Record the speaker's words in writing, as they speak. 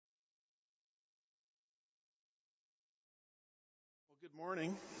Good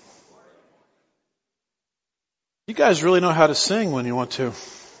morning. You guys really know how to sing when you want to.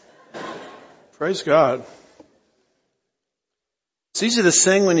 Praise God. It's easy to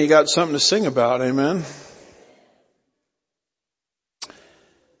sing when you got something to sing about, amen?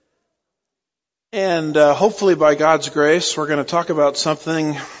 And hopefully by God's grace, we're going to talk about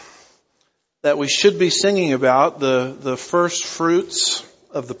something that we should be singing about, the first fruits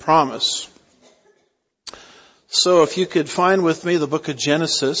of the promise. So if you could find with me the book of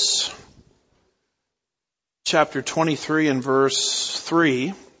Genesis, chapter 23 and verse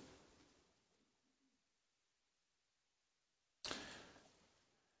 3.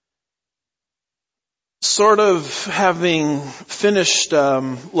 Sort of having finished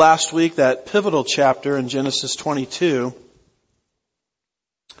last week that pivotal chapter in Genesis 22,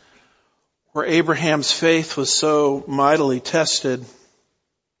 where Abraham's faith was so mightily tested.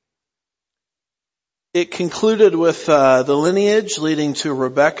 It concluded with the lineage leading to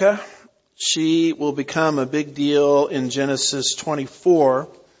Rebekah. She will become a big deal in Genesis 24.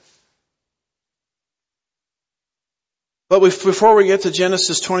 But before we get to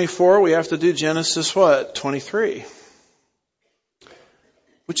Genesis 24, we have to do Genesis what? 23.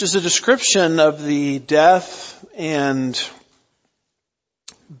 Which is a description of the death and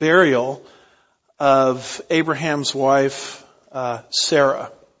burial of Abraham's wife,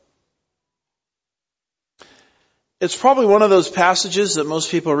 Sarah. It's probably one of those passages that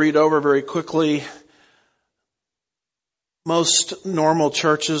most people read over very quickly. Most normal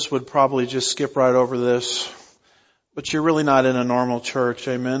churches would probably just skip right over this. But you're really not in a normal church,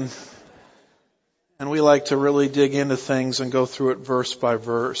 amen? And we like to really dig into things and go through it verse by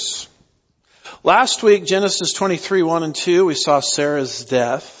verse. Last week, Genesis 23, 1 and 2, we saw Sarah's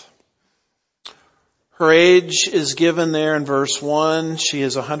death. Her age is given there in verse 1. She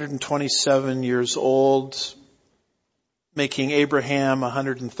is 127 years old, making Abraham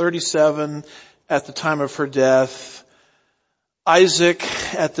 137 at the time of her death. Isaac,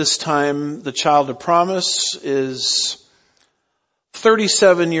 at this time, the child of promise, is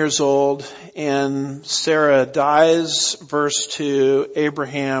 37 years old, and Sarah dies, verse 2.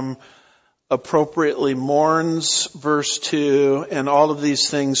 Abraham appropriately mourns, verse 2, and all of these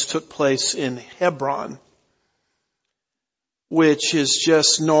things took place in Hebron, which is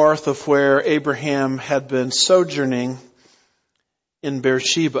just north of where Abraham had been sojourning in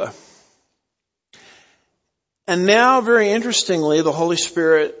Beersheba. And now, very interestingly, the Holy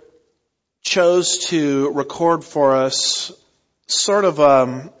Spirit chose to record for us sort of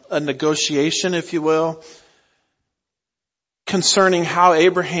a negotiation, if you will, concerning how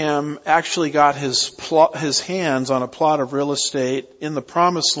Abraham actually got his hands on a plot of real estate in the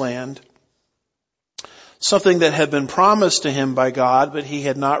Promised Land, something that had been promised to him by God, but he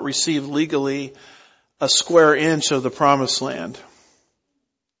had not received legally a square inch of the Promised Land.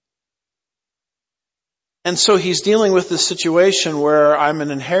 And so he's dealing with this situation where I'm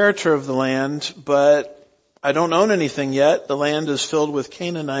an inheritor of the land, but I don't own anything yet. The land is filled with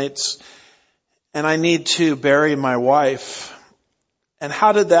Canaanites, and I need to bury my wife. And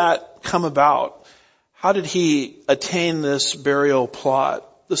how did that come about? How did he attain this burial plot?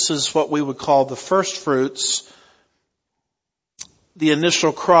 This is what we would call the first fruits, the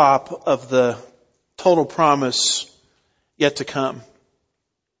initial crop of the total promise yet to come.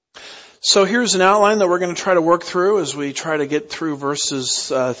 So here's an outline that we're going to try to work through as we try to get through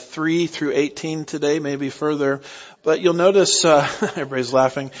verses 3 through 18 today, maybe further. But you'll notice, everybody's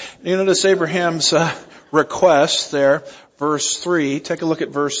laughing. You notice Abraham's request there, verse 3. Take a look at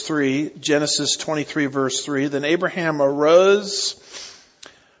verse 3, Genesis 23, verse 3. Then Abraham arose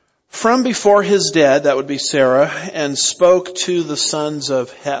from before his dead, that would be Sarah, and spoke to the sons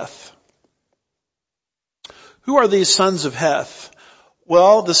of Heth. Who are these sons of Heth?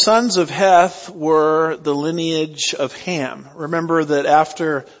 Well, the sons of Heth were the lineage of Ham. Remember that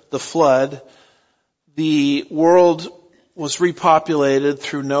after the flood, the world was repopulated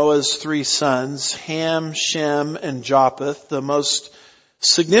through Noah's three sons, Ham, Shem, and Japheth, the most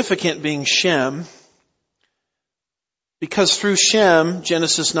significant being Shem, because through Shem,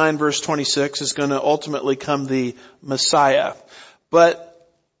 Genesis 9 verse 26, is going to ultimately come the Messiah. But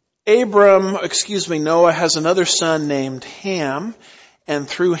Noah has another son named Ham, and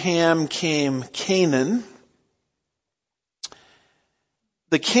through Ham came Canaan.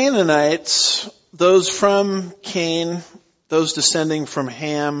 The Canaanites, those from Cain, those descending from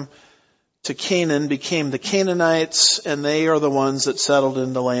Ham to Canaan, became the Canaanites, and they are the ones that settled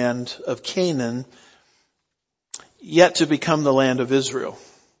in the land of Canaan, yet to become the land of Israel.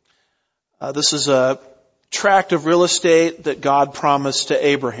 This is a tract of real estate that God promised to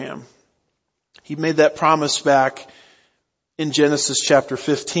Abraham. He made that promise back in Genesis chapter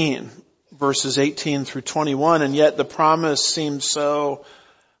 15, verses 18 through 21, and yet the promise seems so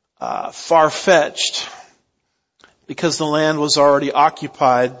far-fetched because the land was already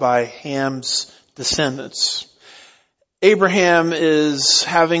occupied by Ham's descendants. Abraham is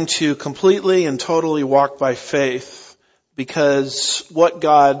having to completely and totally walk by faith because what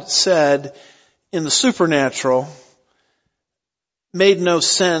God said in the supernatural made no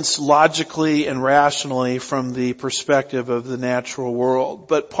sense logically and rationally from the perspective of the natural world.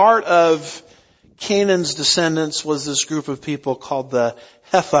 But part of Canaan's descendants was this group of people called the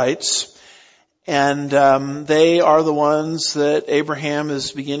Hethites. And they are the ones that Abraham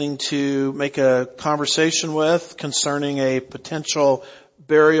is beginning to make a conversation with concerning a potential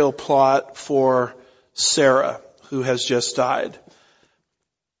burial plot for Sarah, who has just died.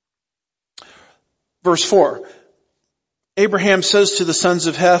 Verse 4. Abraham says to the sons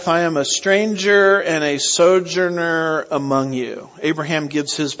of Heth, I am a stranger and a sojourner among you. Abraham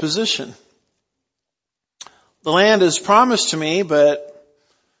gives his position. The land is promised to me, but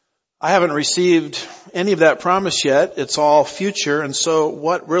I haven't received any of that promise yet. It's all future. And so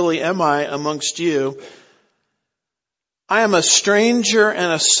what really am I amongst you? I am a stranger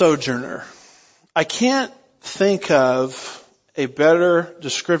and a sojourner. I can't think of a better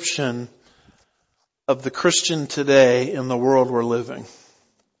description of the Christian today in the world we're living.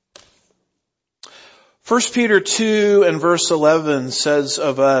 1 Peter 2 and verse 11 says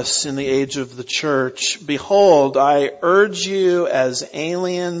of us in the age of the church, behold, I urge you as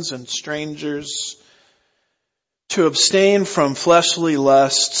aliens and strangers to abstain from fleshly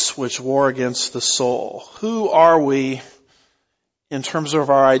lusts which war against the soul. Who are we in terms of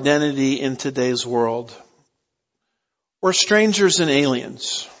our identity in today's world? We're strangers and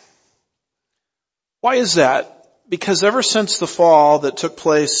aliens. Why is that? Because ever since the fall that took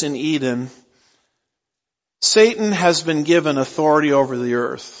place in Eden, Satan has been given authority over the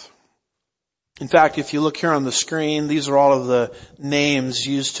earth. In fact, if you look here on the screen, these are all of the names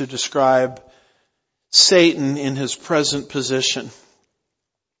used to describe Satan in his present position.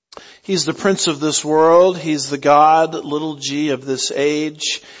 He's the prince of this world. He's the God, little g, of this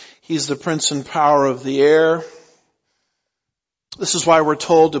age. He's the prince and power of the air. This is why we're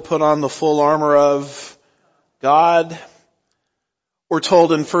told to put on the full armor of God. We're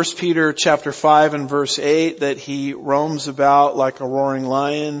told in 1 Peter chapter 5 and verse 8 that he roams about like a roaring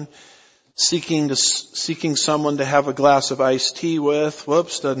lion, seeking someone to have a glass of iced tea with.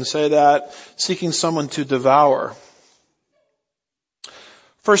 Whoops, doesn't say that. Seeking someone to devour.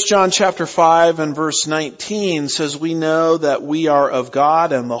 1 John chapter 5 and verse 19 says we know that we are of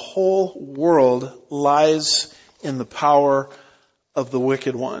God and the whole world lies in the power of the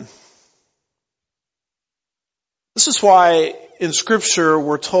wicked one. This is why in Scripture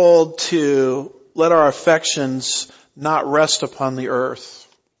we're told to let our affections not rest upon the earth.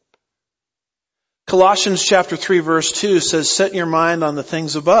 Colossians chapter 3 verse 2 says, set your mind on the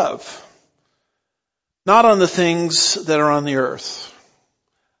things above, not on the things that are on the earth.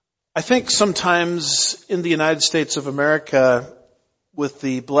 I think sometimes in the United States of America, with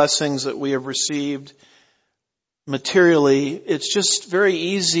the blessings that we have received materially, it's just very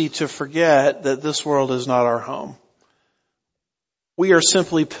easy to forget that this world is not our home. We are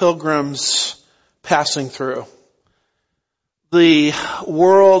simply pilgrims passing through. The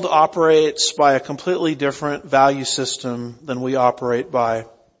world operates by a completely different value system than we operate by.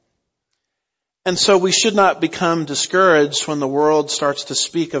 And so we should not become discouraged when the world starts to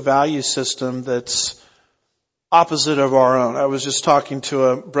speak a value system that's opposite of our own. I was just talking to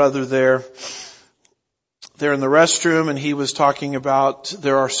a brother there in the restroom, and he was talking about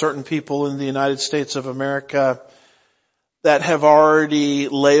there are certain people in the United States of America that have already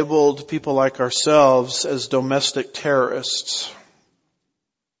labeled people like ourselves as domestic terrorists.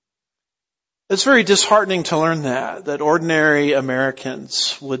 It's very disheartening to learn that ordinary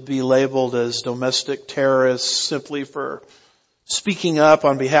Americans would be labeled as domestic terrorists simply for speaking up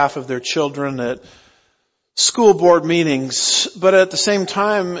on behalf of their children at school board meetings. But at the same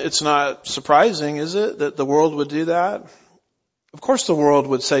time, it's not surprising, is it, that the world would do that? Of course the world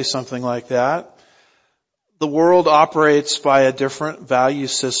would say something like that. The world operates by a different value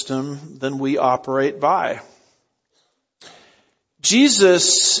system than we operate by.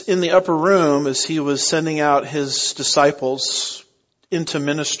 Jesus, in the upper room, as he was sending out his disciples into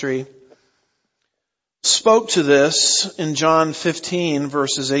ministry, spoke to this in John 15,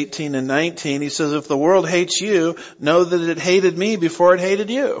 verses 18 and 19. He says, if the world hates you, know that it hated me before it hated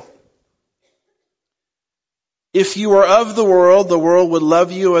you. If you are of the world would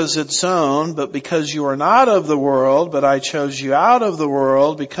love you as its own, but because you are not of the world, but I chose you out of the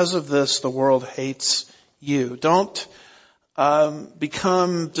world, because of this, the world hates you. Don't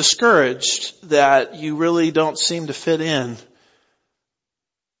become discouraged that you really don't seem to fit in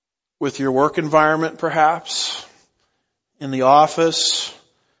with your work environment, perhaps, in the office,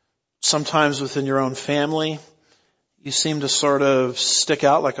 sometimes within your own family. You seem to sort of stick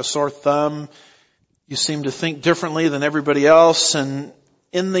out like a sore thumb. You seem to think differently than everybody else. And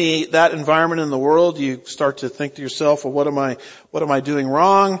in that environment in the world, you start to think to yourself, well, what am I doing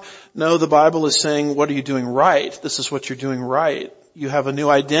wrong? No, the Bible is saying, what are you doing right? This is what you're doing right. You have a new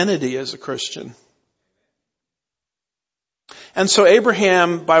identity as a Christian. And so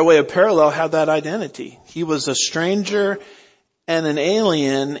Abraham, by way of parallel, had that identity. He was a stranger and an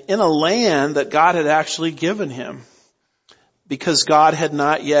alien in a land that God had actually given him, because God had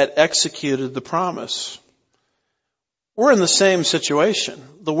not yet executed the promise. We're in the same situation.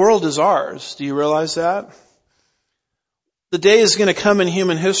 The world is ours. Do you realize that? The day is going to come in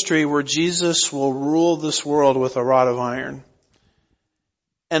human history where Jesus will rule this world with a rod of iron.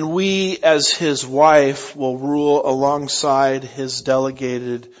 And we, as his wife, will rule alongside his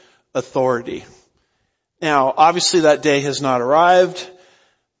delegated authority. Now, obviously that day has not arrived,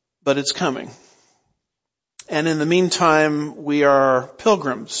 but it's coming. And in the meantime, we are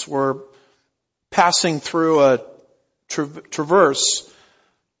pilgrims. We're passing through a traverse,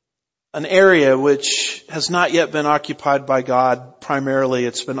 an area which has not yet been occupied by God. Primarily,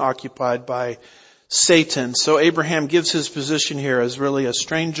 it's been occupied by Satan. So Abraham gives his position here as really a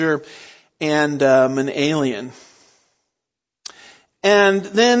stranger and an alien. And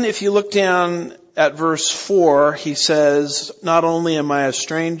then if you look down at verse 4, he says, not only am I a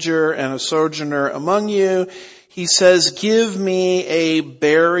stranger and a sojourner among you, he says, give me a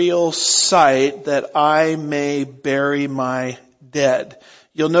burial site that I may bury my dead.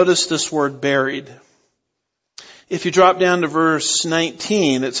 You'll notice this word buried. If you drop down to verse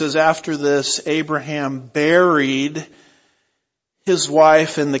 19, it says, after this, Abraham buried his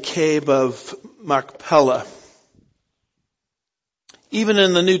wife in the cave of Machpelah. Even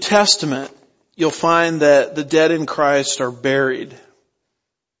in the New Testament, you'll find that the dead in Christ are buried.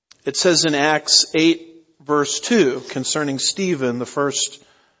 It says in Acts 8, verse 2, concerning Stephen, the first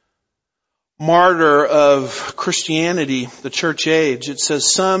martyr of Christianity, the church age, it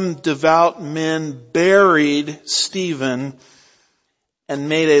says, some devout men buried Stephen and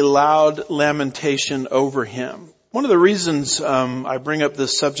made a loud lamentation over him. One of the reasons I bring up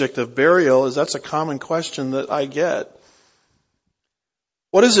this subject of burial is that's a common question that I get.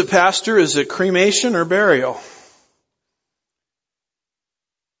 What is it, Pastor? Is it cremation or burial?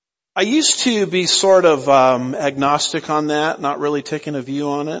 I used to be sort of agnostic on that, not really taking a view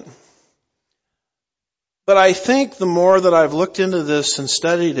on it. But I think the more that I've looked into this and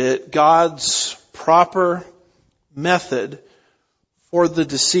studied it, God's proper method for the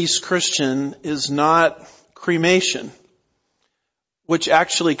deceased Christian is not cremation, which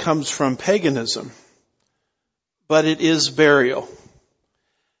actually comes from paganism, but it is burial.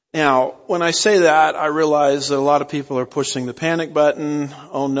 Now, when I say that, I realize that a lot of people are pushing the panic button.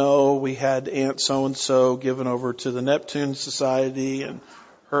 Oh no, we had Aunt so-and-so given over to the Neptune Society and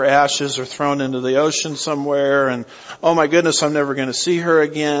her ashes are thrown into the ocean somewhere, and oh my goodness, I'm never going to see her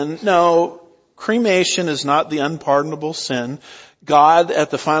again. No, cremation is not the unpardonable sin. God at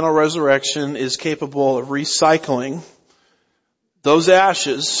the final resurrection is capable of recycling those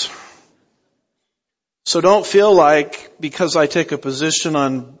ashes. So don't feel like because I take a position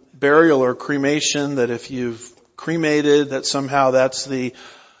on burial or cremation that if you've cremated that somehow that's the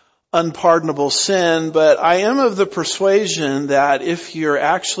unpardonable sin. But I am of the persuasion that if you're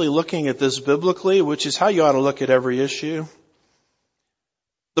actually looking at this biblically, which is how you ought to look at every issue,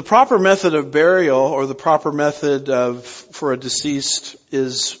 the proper method of burial or the proper method for a deceased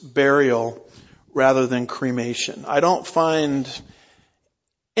is burial rather than cremation. I don't find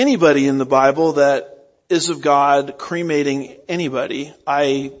anybody in the Bible that is of God cremating anybody.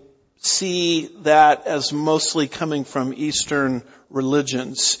 I see that as mostly coming from Eastern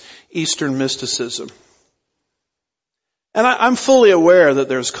religions, Eastern mysticism. And I'm fully aware that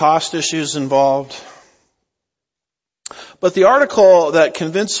there's cost issues involved. But the article that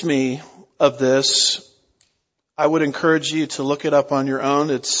convinced me of this, I would encourage you to look it up on your own.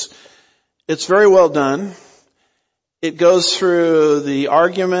 It's very well done. It goes through the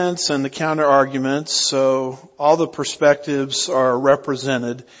arguments and the counter arguments, so all the perspectives are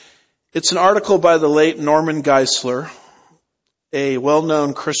represented. It's an article by the late Norman Geisler, a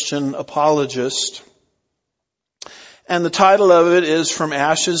well-known Christian apologist. And the title of it is From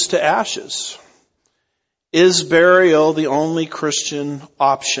Ashes to Ashes. Is Burial the Only Christian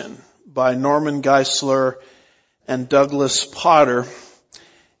Option? By Norman Geisler and Douglas Potter.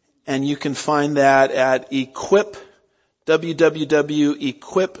 And you can find that at equip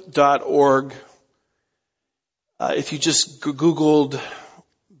www.equip.org. If you just Googled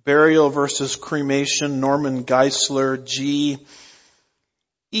burial versus cremation, Norman Geisler,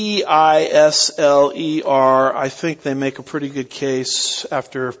 Geisler, I think they make a pretty good case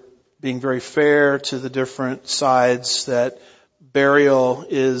after being very fair to the different sides that burial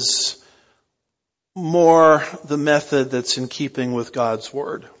is more the method that's in keeping with God's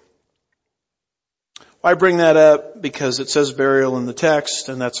Word. I bring that up because it says burial in the text,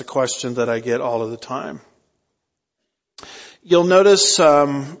 and that's a question that I get all of the time. You'll notice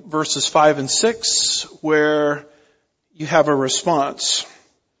verses 5 and 6 where you have a response.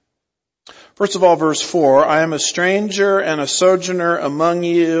 First of all, verse 4, I am a stranger and a sojourner among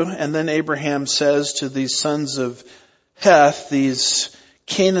you. And then Abraham says to these sons of Heth, these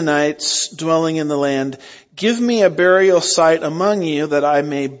Canaanites dwelling in the land, give me a burial site among you that I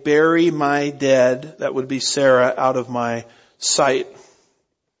may bury my dead, that would be Sarah, out of my sight.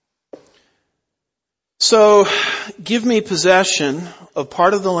 So, give me possession of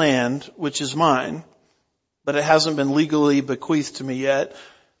part of the land, which is mine, but it hasn't been legally bequeathed to me yet,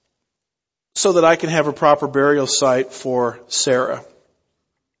 so that I can have a proper burial site for Sarah.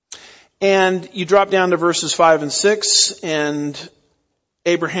 And you drop down to verses 5 and 6, and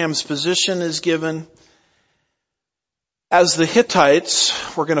Abraham's position is given. As the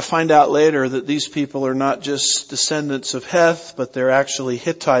Hittites, we're going to find out later that these people are not just descendants of Heth, but they're actually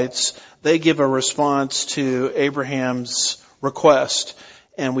Hittites. They give a response to Abraham's request.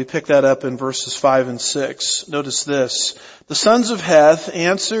 And we pick that up in verses 5 and 6. Notice this. The sons of Heth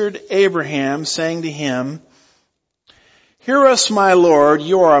answered Abraham, saying to him, hear us, my Lord,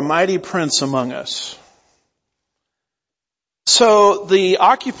 you are a mighty prince among us. So the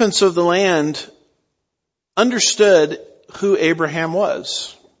occupants of the land understood who Abraham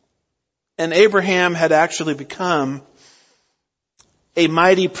was. And Abraham had actually become a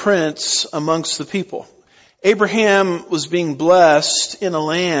mighty prince amongst the people. Abraham was being blessed in a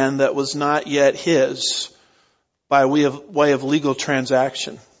land that was not yet his by way of legal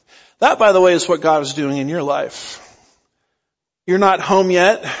transaction. That, by the way, is what God is doing in your life. You're not home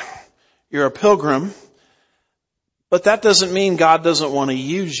yet. You're a pilgrim. But that doesn't mean God doesn't want to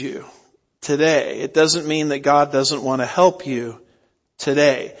use you today. It doesn't mean that God doesn't want to help you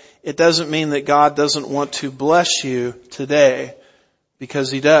today. It doesn't mean that God doesn't want to bless you today,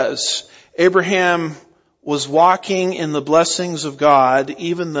 because He does. Abraham was walking in the blessings of God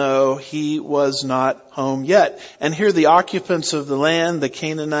even though he was not home yet. And here the occupants of the land, the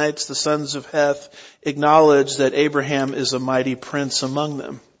Canaanites, the sons of Heth, acknowledge that Abraham is a mighty prince among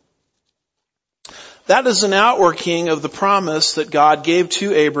them. That is an outworking of the promise that God gave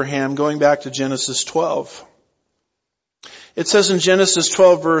to Abraham going back to Genesis 12. It says in Genesis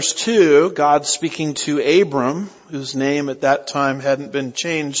 12 verse 2, God speaking to Abram, whose name at that time hadn't been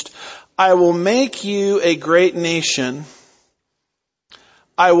changed, I will make you a great nation.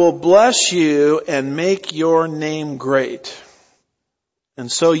 I will bless you and make your name great.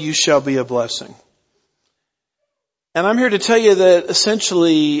 And so you shall be a blessing. And I'm here to tell you that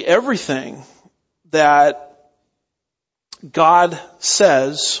essentially everything that God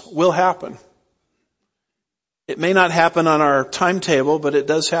says will happen. It may not happen on our timetable, but it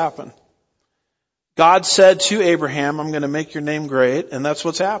does happen. God said to Abraham, I'm going to make your name great, and that's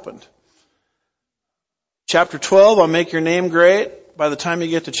what's happened. Chapter 12, I'll make your name great. By the time you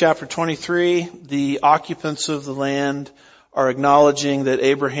get to chapter 23, the occupants of the land are acknowledging that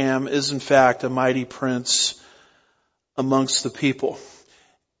Abraham is in fact a mighty prince amongst the people.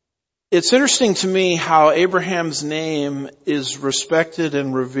 It's interesting to me how Abraham's name is respected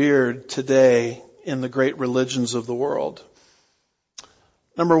and revered today in the great religions of the world.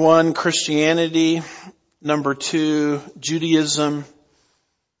 Number 1, Christianity. Number 2, Judaism.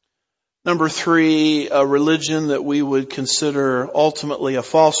 Number 3, a religion that we would consider ultimately a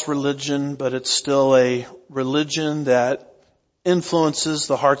false religion, but it's still a religion that influences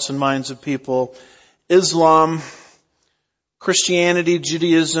the hearts and minds of people. Islam, Christianity,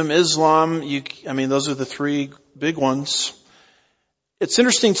 Judaism, Islam, those are the 3 big ones. It's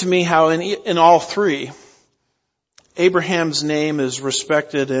interesting to me how in all 3, Abraham's name is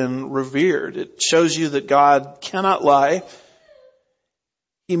respected and revered. It shows you that God cannot lie.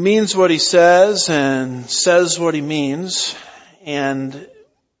 He means what He says and says what He means. And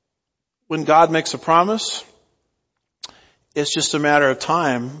when God makes a promise, it's just a matter of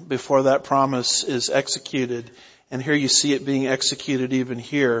time before that promise is executed. And here you see it being executed even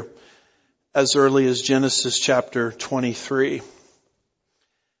here as early as Genesis chapter 23.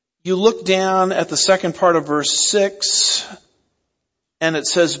 You look down at the second part of verse 6, and it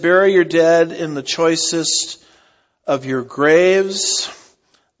says, bury your dead in the choicest of your graves.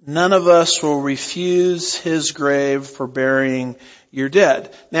 None of us will refuse his grave for burying your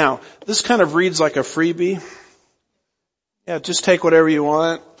dead. Now, this kind of reads like a freebie. Yeah, just take whatever you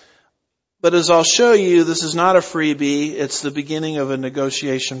want. But as I'll show you, this is not a freebie. It's the beginning of a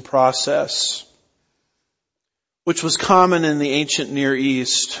negotiation process, which was common in the ancient Near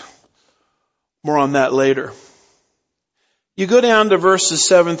East. More on that later. You go down to verses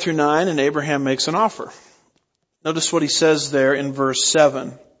 7 through 9, and Abraham makes an offer. Notice what he says there in verse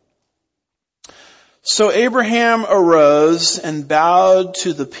 7. So Abraham arose and bowed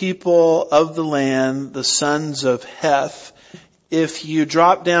to the people of the land, the sons of Heth. If you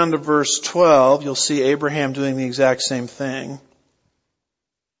drop down to verse 12, you'll see Abraham doing the exact same thing.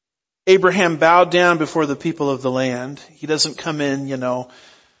 Abraham bowed down before the people of the land. He doesn't come in,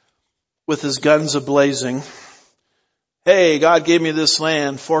 with his guns a-blazing. Hey, God gave me this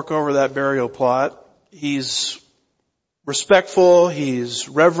land, fork over that burial plot. He's respectful, he's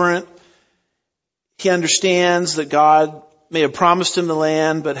reverent. He understands that God may have promised him the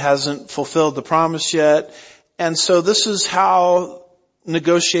land, but hasn't fulfilled the promise yet. And so this is how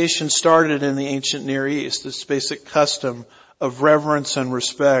negotiations started in the ancient Near East, this basic custom of reverence and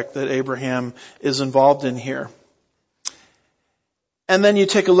respect that Abraham is involved in here. And then you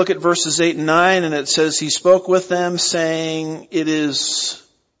take a look at verses 8 and 9, and it says, he spoke with them, saying,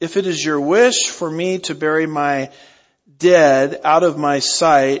 if it is your wish for me to bury my dead out of my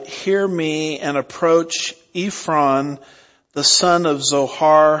sight, hear me and approach Ephron, the son of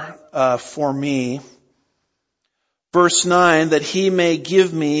Zohar, for me. Verse 9, that he may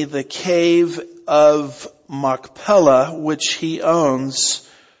give me the cave of Machpelah, which he owns,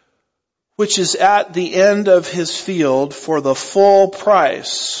 which is at the end of his field, for the full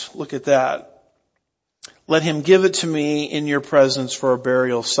price. Look at that. Let him give it to me in your presence for a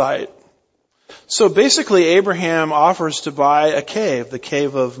burial site. So basically Abraham offers to buy a cave, the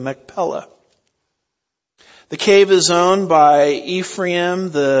cave of Machpelah. The cave is owned by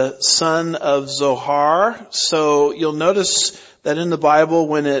Ephraim, the son of Zohar. So you'll notice that in the Bible,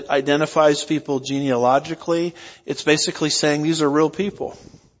 when it identifies people genealogically, it's basically saying these are real people.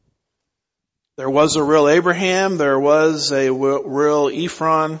 There was a real Abraham, there was a real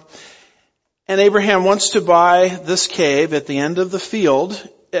Ephron. And Abraham wants to buy this cave at the end of the field.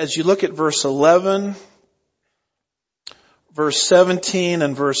 As you look at verse 11, verse 17,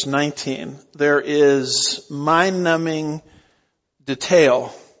 and verse 19, there is mind-numbing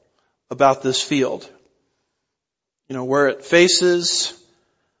detail about this field. Where it faces,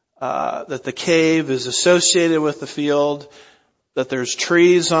 that the cave is associated with the field, that there's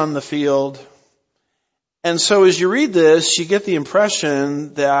trees on the field. And so as you read this, you get the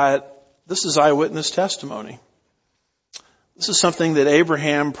impression that this is eyewitness testimony. This is something that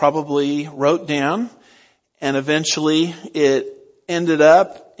Abraham probably wrote down, and eventually it ended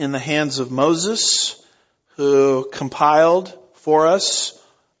up in the hands of Moses, who compiled for us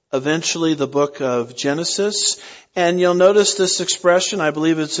eventually the book of Genesis. And you'll notice this expression, I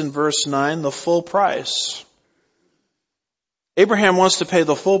believe it's in verse 9, the full price. Abraham wants to pay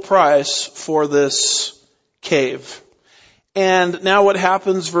the full price for this cave. And now what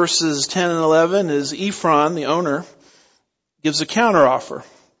happens, verses 10 and 11, is Ephron, the owner, gives a counteroffer.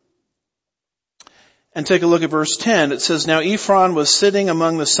 And take a look at verse 10. It says, now Ephron was sitting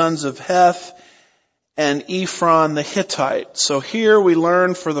among the sons of Heth and Ephron the Hittite. So here we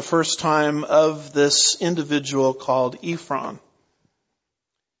learn for the first time of this individual called Ephron.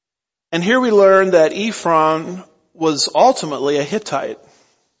 And here we learn that Ephron was ultimately a Hittite.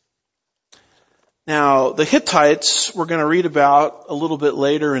 Now, the Hittites we're going to read about a little bit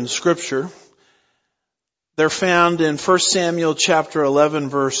later in Scripture. They're found in 1 Samuel chapter 11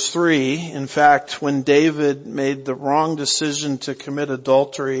 verse 3. In fact, when David made the wrong decision to commit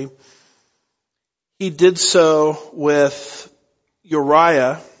adultery, he did so with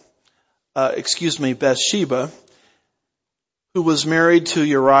Bathsheba, who was married to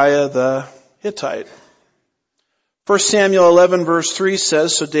Uriah the Hittite. 1 Samuel 11 verse 3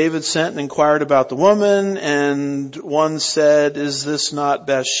 says, so David sent and inquired about the woman, and one said, is this not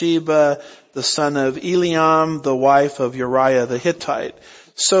Bathsheba, the son of Eliam, the wife of Uriah the Hittite?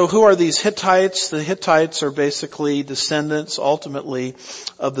 So who are these Hittites? The Hittites are basically descendants, ultimately,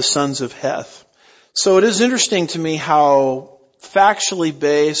 of the sons of Heth. So it is interesting to me how factually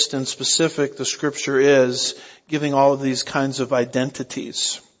based and specific the Scripture is, giving all of these kinds of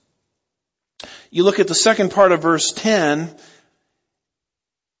identities. You look at the second part of verse 10,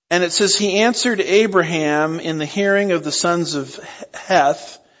 and it says, he answered Abraham in the hearing of the sons of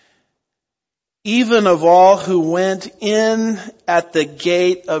Heth, even of all who went in at the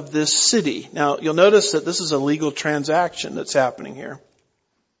gate of this city. Now, you'll notice that this is a legal transaction that's happening here.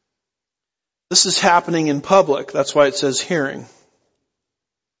 This is happening in public. That's why it says hearing.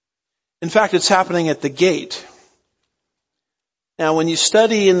 In fact, it's happening at the gate. Now, when you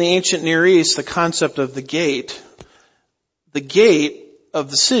study in the ancient Near East the concept of the gate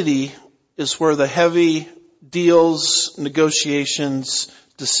of the city is where the heavy deals, negotiations,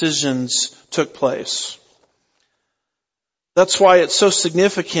 decisions took place. That's why it's so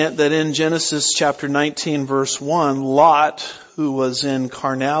significant that in Genesis chapter 19 verse 1, Lot, who was in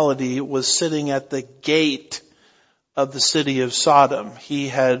carnality, was sitting at the gate of the city of Sodom. He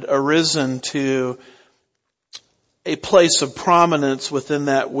had arisen to a place of prominence within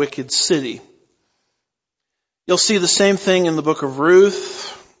that wicked city. You'll see the same thing in the book of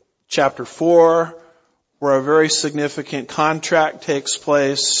Ruth, chapter 4, where a very significant contract takes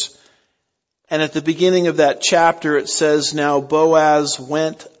place. And at the beginning of that chapter it says, now Boaz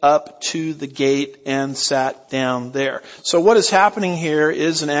went up to the gate and sat down there. So what is happening here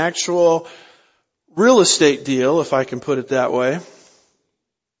is an actual real estate deal, if I can put it that way.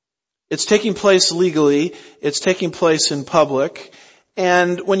 It's taking place legally. It's taking place in public.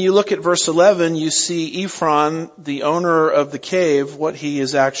 And when you look at verse 11, you see Ephron, the owner of the cave, what he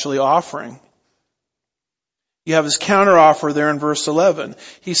is actually offering. You have his counteroffer there in verse 11.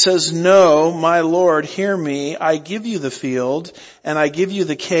 He says, no, my Lord, hear me. I give you the field, and I give you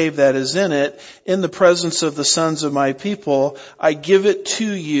the cave that is in it, in the presence of the sons of my people. I give it to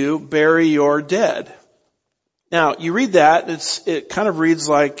you, bury your dead. Now, you read that, it kind of reads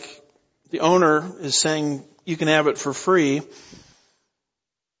like the owner is saying, you can have it for free.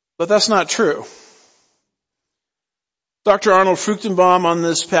 But that's not true. Dr. Arnold Fruchtenbaum on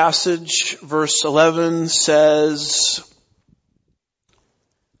this passage, verse 11, says,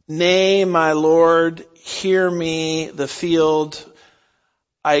 nay, my Lord, hear me, the field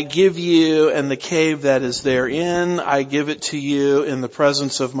I give you and the cave that is therein. I give it to you in the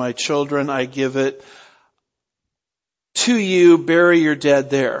presence of my children. I give it to you, bury your dead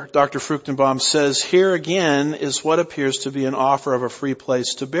there. Dr. Fruchtenbaum says, here again is what appears to be an offer of a free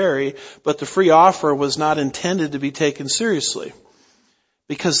place to bury, but the free offer was not intended to be taken seriously,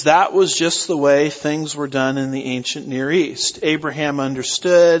 because that was just the way things were done in the ancient Near East. Abraham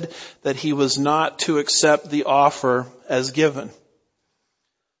understood that he was not to accept the offer as given.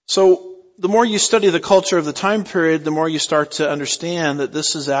 So the more you study the culture of the time period, the more you start to understand that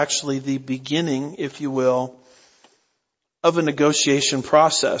this is actually the beginning, if you will, of a negotiation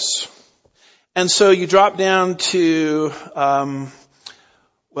process. And so you drop down to,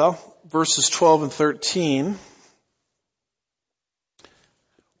 verses 12 and 13,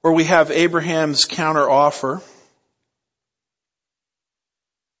 where we have Abraham's counter offer.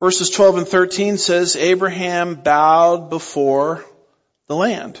 Verses 12 and 13 says, Abraham bowed before the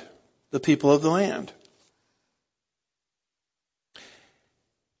land, the people of the land.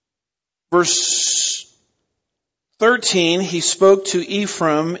 Verse 13, he spoke to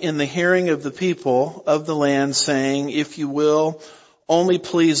Ephraim in the hearing of the people of the land, saying, if you will, only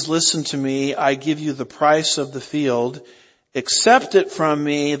please listen to me. I give you the price of the field. Accept it from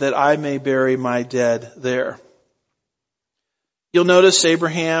me that I may bury my dead there. You'll notice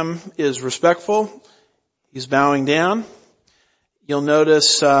Abraham is respectful. He's bowing down. You'll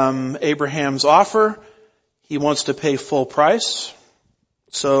notice Abraham's offer. He wants to pay full price.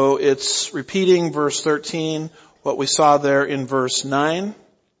 So it's repeating verse 13, what we saw there in verse 9.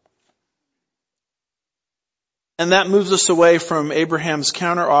 And that moves us away from Abraham's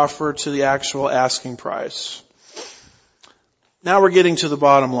counteroffer to the actual asking price. Now we're getting to the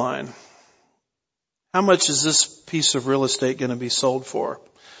bottom line. How much is this piece of real estate going to be sold for?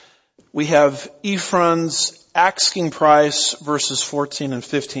 We have Ephron's asking price, verses 14 and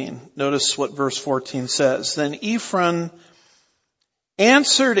 15. Notice what verse 14 says. Then Ephron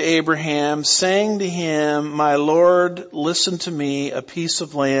answered Abraham, saying to him, my Lord, listen to me, a piece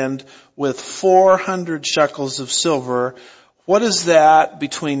of land with 400 shekels of silver. What is that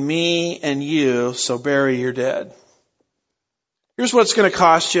between me and you? So bury your dead. Here's what it's going to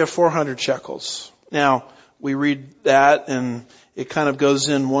cost you, 400 shekels. Now, we read that and it kind of goes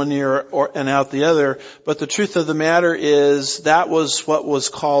in one ear and out the other. But the truth of the matter is that was what was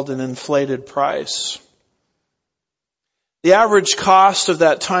called an inflated price. The average cost of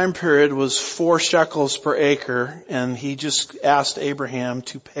that time period was 4 shekels per acre, and he just asked Abraham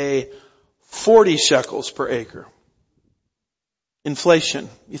to pay 40 shekels per acre. Inflation.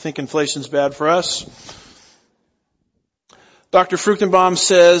 You think inflation's bad for us? Dr. Fruchtenbaum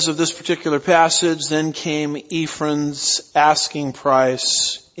says of this particular passage, then came Ephron's asking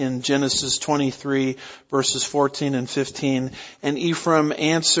price in Genesis 23 verses 14 and 15. And Ephraim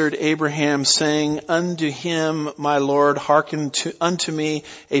answered Abraham, saying, unto him, my Lord, hearken unto me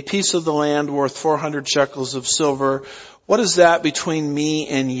a piece of the land worth 400 shekels of silver. What is that between me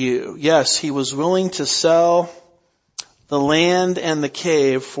and you? Yes, he was willing to sell the land and the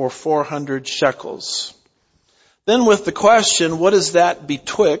cave for 400 shekels. Then with the question, what is that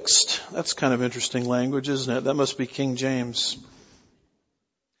betwixt? That's kind of interesting language, isn't it? That must be King James.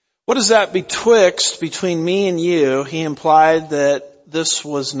 What is that betwixt, between me and you? He implied that this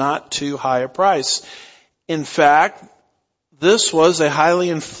was not too high a price. In fact, this was a highly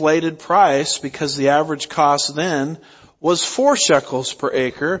inflated price because the average cost then was 4 shekels per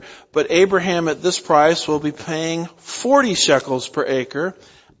acre, but Abraham at this price will be paying 40 shekels per acre.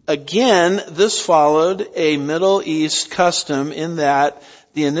 Again, this followed a Middle East custom in that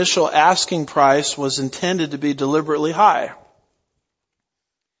the initial asking price was intended to be deliberately high.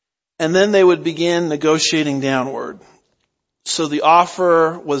 And then they would begin negotiating downward. So the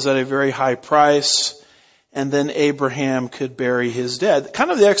offer was at a very high price, and then Abraham could bury his dead. Kind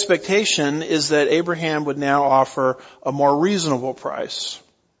of the expectation is that Abraham would now offer a more reasonable price.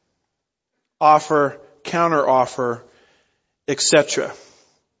 Offer, counter offer, etc.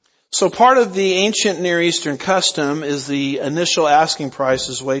 So part of the ancient Near Eastern custom is the initial asking price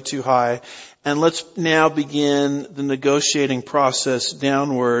is way too high. And let's now begin the negotiating process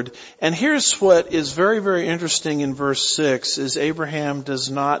downward. And here's what is very, very interesting in verse 6 is Abraham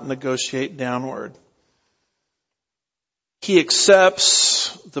does not negotiate downward. He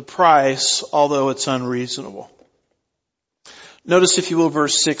accepts the price, although it's unreasonable. Notice, if you will,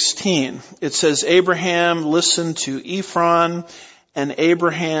 verse 16. It says, Abraham listened to Ephron, and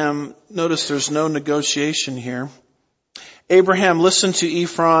Abraham, notice there's no negotiation here. Abraham listened to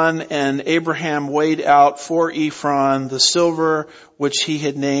Ephron, and Abraham weighed out for Ephron the silver which he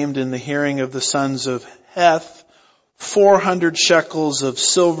had named in the hearing of the sons of Heth, 400 shekels of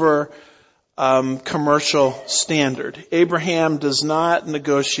silver, commercial standard. Abraham does not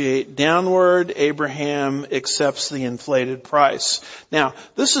negotiate downward. Abraham accepts the inflated price. Now,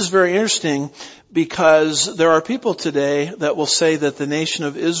 this is very interesting because there are people today that will say that the nation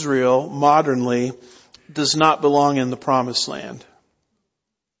of Israel modernly does not belong in the promised land.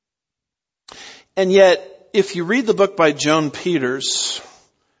 And yet, if you read the book by Joan Peters,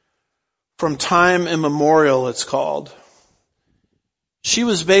 From Time Immemorial it's called, she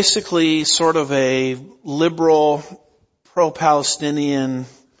was basically sort of a liberal, pro-Palestinian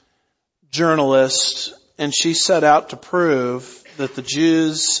journalist, and she set out to prove that the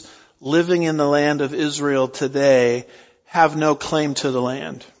Jews living in the land of Israel today have no claim to the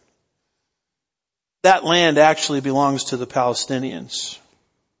land. That land actually belongs to the Palestinians.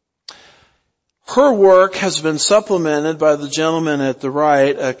 Her work has been supplemented by the gentleman at the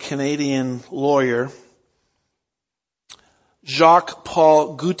right, a Canadian lawyer,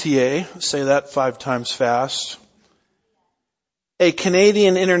 Jacques-Paul Gaultier, say that 5 times fast, a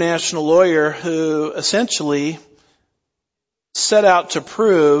Canadian international lawyer who essentially set out to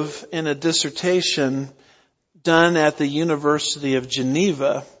prove in a dissertation done at the University of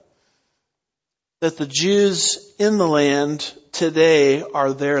Geneva that the Jews in the land today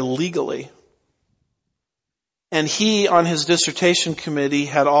are there legally. And he, on his dissertation committee,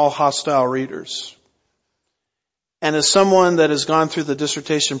 had all hostile readers. And as someone that has gone through the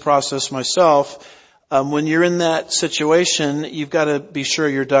dissertation process myself, when you're in that situation, you've got to be sure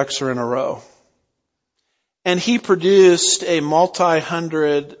your ducks are in a row. And he produced a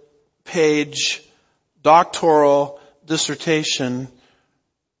multi-100-page doctoral dissertation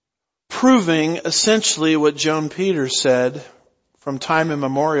proving essentially what Joan Peters said from time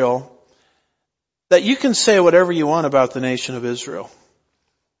immemorial, that you can say whatever you want about the nation of Israel.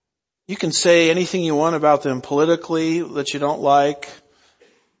 You can say anything you want about them politically that you don't like.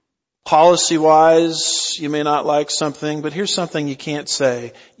 Policy-wise, you may not like something, but here's something you can't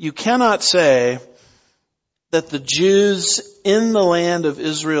say. You cannot say that the Jews in the land of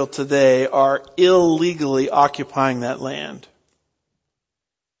Israel today are illegally occupying that land.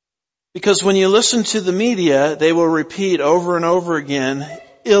 Because when you listen to the media, they will repeat over and over again,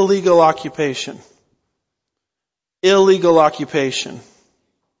 illegal occupation. Illegal occupation.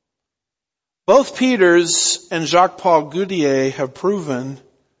 Both Peters and Jacques-Paul Gaultier have proven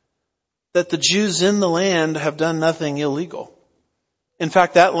that the Jews in the land have done nothing illegal. In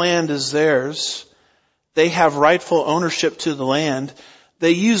fact, that land is theirs. They have rightful ownership to the land.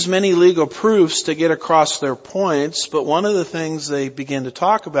 They use many legal proofs to get across their points, but one of the things they begin to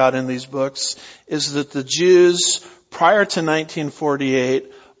talk about in these books is that the Jews prior to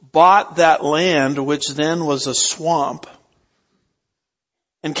 1948 bought that land, which then was a swamp.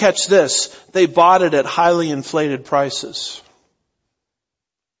 And catch this, they bought it at highly inflated prices.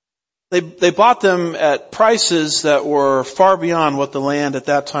 They bought them at prices that were far beyond what the land at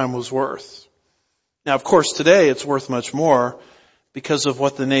that time was worth. Now, of course, today it's worth much more because of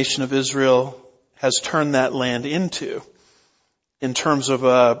what the nation of Israel has turned that land into in terms of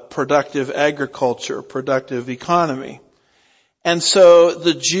a productive agriculture, productive economy. And so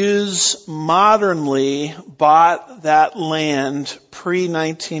the Jews modernly bought that land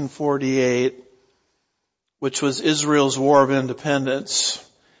pre-1948, which was Israel's War of Independence,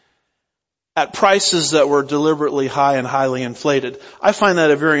 at prices that were deliberately high and highly inflated. I find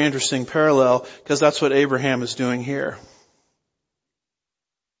that a very interesting parallel because that's what Abraham is doing here.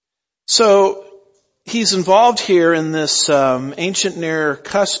 So he's involved here in this ancient Near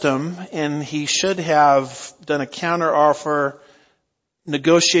custom, and he should have done a counter offer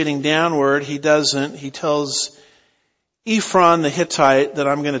negotiating downward. He doesn't. He tells Ephron the Hittite that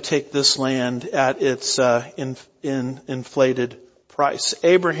I'm going to take this land at its inflated price.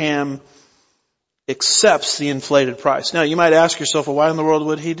 Abraham accepts the inflated price. Now, you might ask yourself, well, why in the world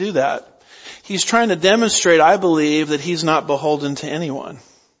would he do that? He's trying to demonstrate, I believe, that he's not beholden to anyone.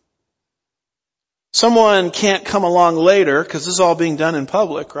 Someone can't come along later, because this is all being done in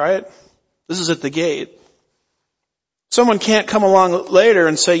public, right? This is at the gate. Someone can't come along later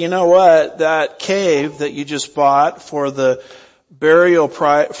and say, you know what, that cave that you just bought for the burial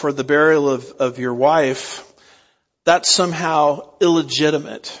of your wife, that's somehow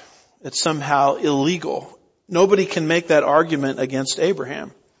illegitimate. It's somehow illegal. Nobody can make that argument against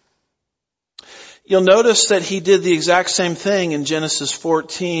Abraham. You'll notice that he did the exact same thing in Genesis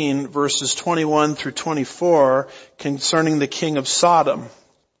 14 verses 21 through 24 concerning the king of Sodom.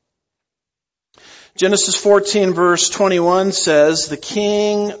 Genesis 14 verse 21 says, the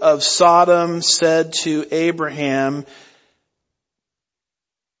king of Sodom said to Abraham,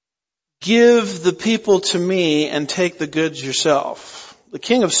 give the people to me and take the goods yourself. The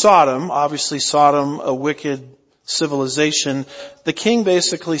king of Sodom, obviously Sodom, a wicked civilization, the king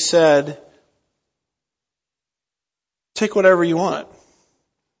basically said, take whatever you want.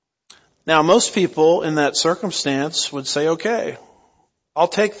 Now, most people in that circumstance would say, okay, I'll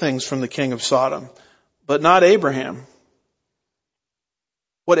take things from the king of Sodom, but not Abraham.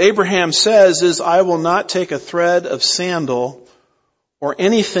 What Abraham says is, I will not take a thread of sandal or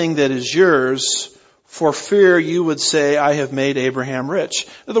anything that is yours for fear you would say, I have made Abraham rich.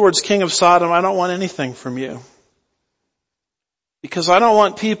 In other words, king of Sodom, I don't want anything from you. Because I don't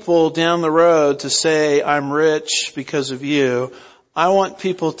want people down the road to say, I'm rich because of you. I want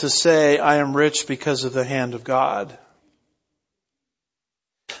people to say, I am rich because of the hand of God.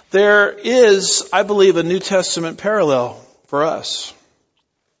 There is, I believe, a New Testament parallel for us.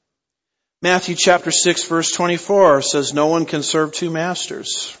 Matthew chapter 6 verse 24 says, no one can serve two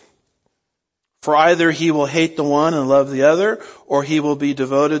masters. For either he will hate the one and love the other, or he will be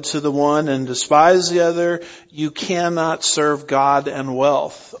devoted to the one and despise the other. You cannot serve God and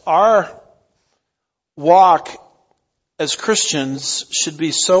wealth. Our walk as Christians should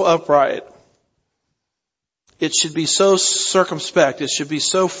be so upright. It should be so circumspect. It should be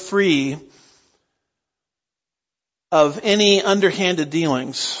so free of any underhanded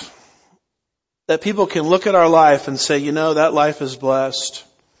dealings that people can look at our life and say, you know, that life is blessed.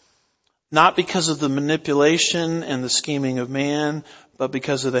 Not because of the manipulation and the scheming of man, but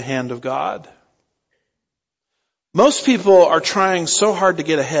because of the hand of God. Most people are trying so hard to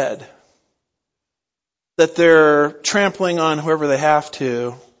get ahead that they're trampling on whoever they have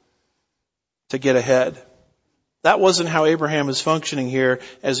to get ahead. That wasn't how Abraham is functioning here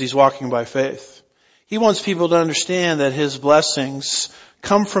as he's walking by faith. He wants people to understand that his blessings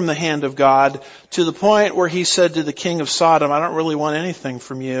come from the hand of God, to the point where he said to the king of Sodom, I don't really want anything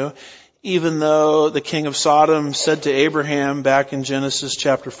from you. Even though the king of Sodom said to Abraham back in Genesis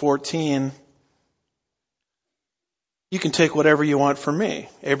chapter 14, you can take whatever you want from me.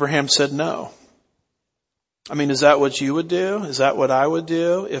 Abraham said no. I mean, is that what you would do? Is that what I would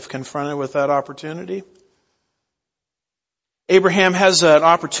do if confronted with that opportunity? Abraham has an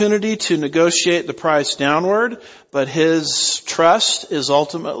opportunity to negotiate the price downward, but his trust is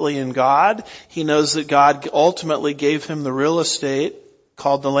ultimately in God. He knows that God ultimately gave him the real estate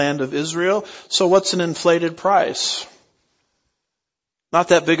called the land of Israel. So what's an inflated price? Not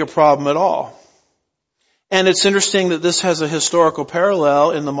that big a problem at all. And it's interesting that this has a historical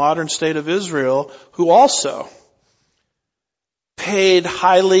parallel in the modern state of Israel, who also paid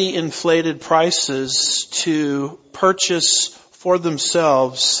highly inflated prices to purchase for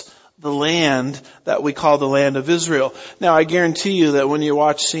themselves the land that we call the land of Israel. Now, I guarantee you that when you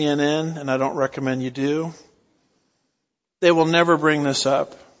watch CNN, and I don't recommend you do, they will never bring this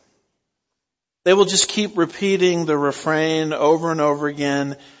up. They will just keep repeating the refrain over and over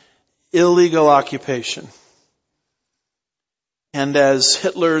again, illegal occupation. And as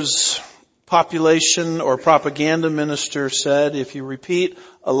Hitler's population or propaganda minister said, if you repeat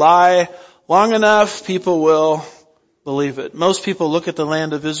a lie long enough, people will believe it. Most people look at the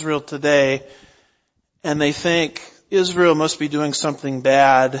land of Israel today and they think Israel must be doing something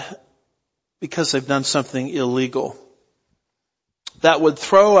bad because they've done something illegal. That would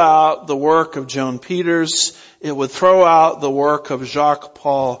throw out the work of Joan Peters. It would throw out the work of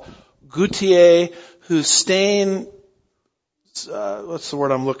Jacques-Paul Gaultier, who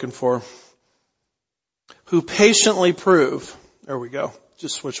who patiently prove, there we go,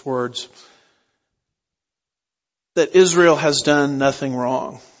 just switch words, that Israel has done nothing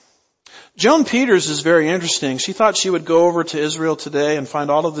wrong. Joan Peters is very interesting. She thought she would go over to Israel today and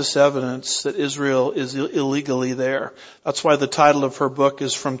find all of this evidence that Israel is illegally there. That's why the title of her book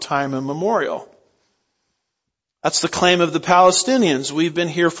is From Time Immemorial. That's the claim of the Palestinians. We've been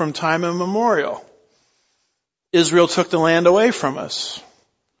here from time immemorial. Israel took the land away from us.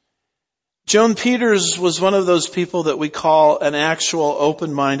 Joan Peters was one of those people that we call an actual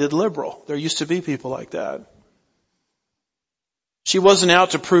open-minded liberal. There used to be people like that. She wasn't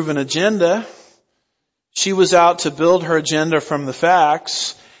out to prove an agenda. She was out to build her agenda from the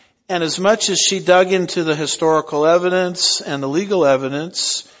facts. And as much as she dug into the historical evidence and the legal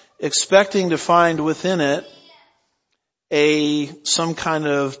evidence, expecting to find within it some kind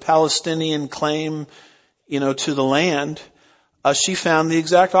of Palestinian claim, to the land, she found the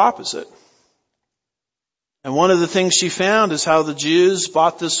exact opposite. And one of the things she found is how the Jews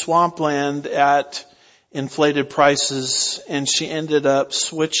bought this swampland at inflated prices, and she ended up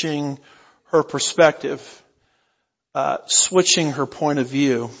switching her perspective, switching her point of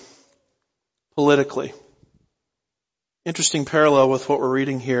view politically. Interesting parallel with what we're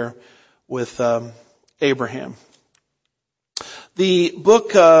reading here with Abraham. The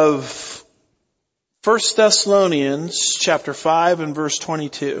book of 1 Thessalonians chapter 5 and verse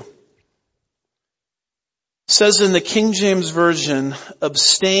 22 says in the King James Version,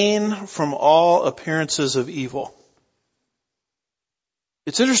 abstain from all appearances of evil.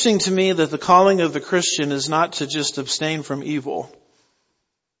 It's interesting to me that the calling of the Christian is not to just abstain from evil,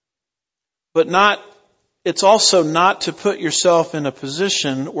 but it's also not to put yourself in a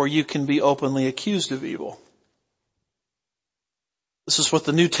position where you can be openly accused of evil. This is what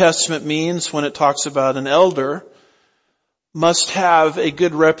the New Testament means when it talks about an elder must have a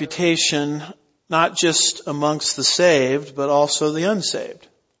good reputation, not just amongst the saved, but also the unsaved.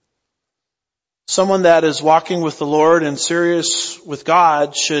 Someone that is walking with the Lord and serious with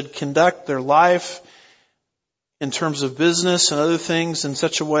God should conduct their life in terms of business and other things in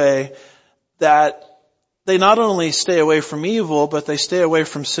such a way that they not only stay away from evil, but they stay away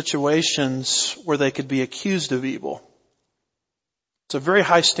from situations where they could be accused of evil. It's a very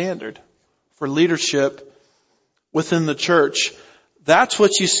high standard for leadership within the church. That's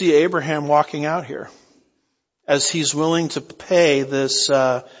what you see Abraham walking out here, as he's willing to pay this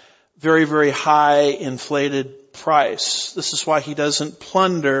very, very high inflated price. This is why he doesn't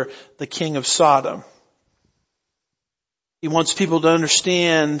plunder the king of Sodom. He wants people to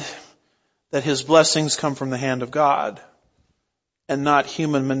understand that his blessings come from the hand of God and not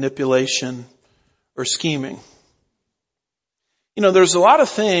human manipulation or scheming. There's a lot of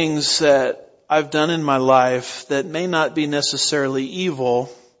things that I've done in my life that may not be necessarily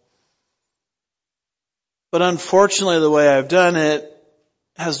evil, but unfortunately the way I've done it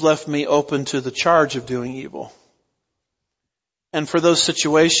has left me open to the charge of doing evil. And for those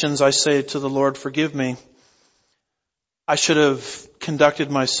situations, I say to the Lord, forgive me. I should have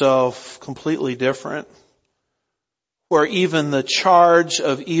conducted myself completely different, where even the charge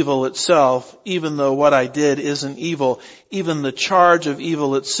of evil itself, even though what I did isn't evil, even the charge of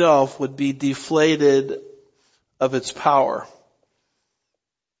evil itself would be deflated of its power.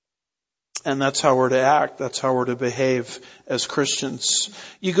 And that's how we're to act. That's how we're to behave as Christians.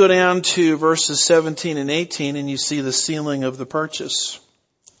 You go down to verses 17 and 18 and you see the sealing of the purchase.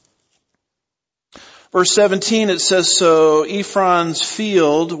 Verse 17, it says, so Ephron's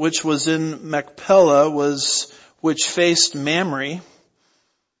field, which was in Machpelah, which faced Mamre,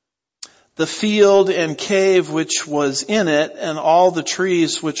 the field and cave which was in it, and all the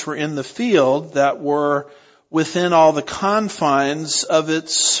trees which were in the field that were within all the confines of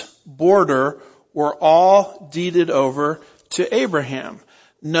its border were all deeded over to Abraham.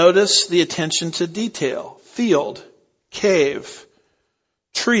 Notice the attention to detail. Field, cave,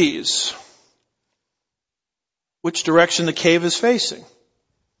 trees. Which direction the cave is facing.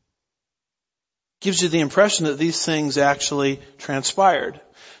 Gives you the impression that these things actually transpired.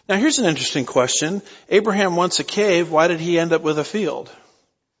 Now here's an interesting question. Abraham wants a cave. Why did he end up with a field?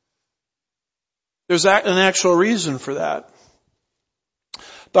 There's an actual reason for that.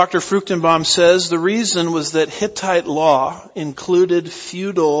 Dr. Fruchtenbaum says the reason was that Hittite law included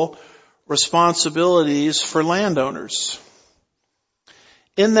feudal responsibilities for landowners.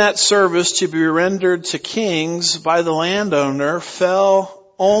 In that service to be rendered to kings by the landowner fell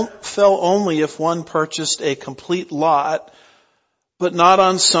only if one purchased a complete lot, but not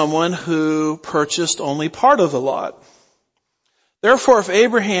on someone who purchased only part of the lot. Therefore, if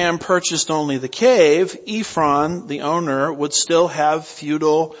Abraham purchased only the cave, Ephron, the owner, would still have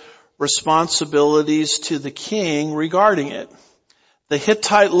feudal responsibilities to the king regarding it. The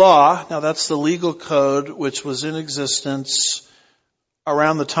Hittite law, now that's the legal code which was in existence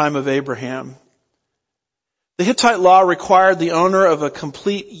around the time of Abraham. The Hittite law required the owner of a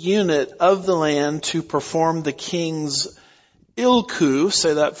complete unit of the land to perform the king's ilku,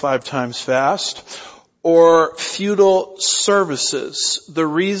 say that 5 times fast, or feudal services. The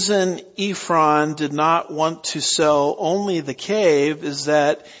reason Ephron did not want to sell only the cave is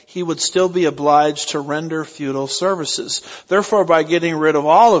that he would still be obliged to render feudal services. Therefore, by getting rid of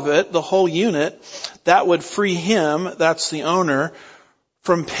all of it, the whole unit, that would free him, that's the owner,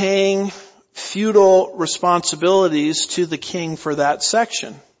 from paying feudal responsibilities to the king for that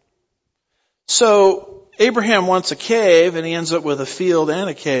section. So Abraham wants a cave and he ends up with a field and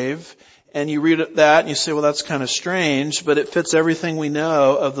a cave. And you read that and you say, well, that's kind of strange, but it fits everything we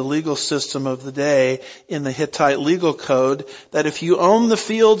know of the legal system of the day in the Hittite legal code, that if you own the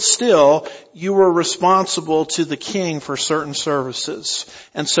field still, you were responsible to the king for certain services.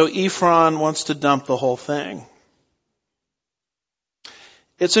 And so Ephron wants to dump the whole thing.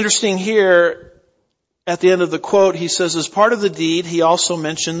 It's interesting here, at the end of the quote, he says, as part of the deed, he also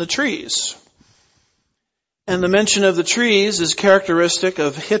mentioned the trees. And the mention of the trees is characteristic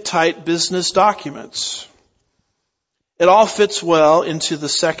of Hittite business documents. It all fits well into the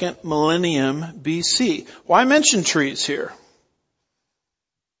 2nd millennium BC. Why mention trees here?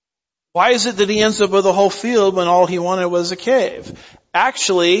 Why is it that he ends up with a whole field when all he wanted was a cave?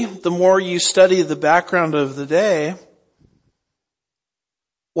 Actually, the more you study the background of the day,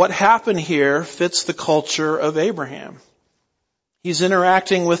 what happened here fits the culture of Abraham. He's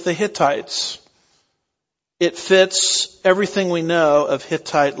interacting with the Hittites. It fits everything we know of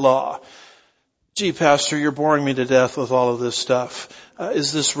Hittite law. Gee, Pastor, you're boring me to death with all of this stuff.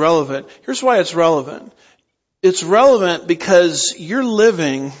 Is this relevant? Here's why it's relevant. It's relevant because you're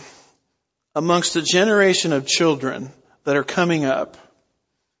living amongst a generation of children that are coming up.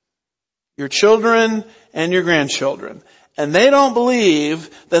 Your children and your grandchildren. And they don't believe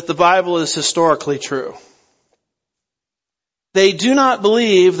that the Bible is historically true. They do not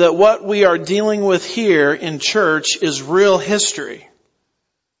believe that what we are dealing with here in church is real history.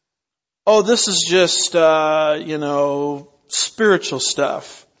 Oh, this is just, spiritual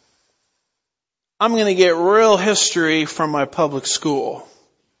stuff. I'm going to get real history from my public school.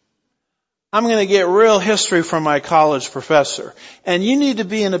 I'm going to get real history from my college professor. And you need to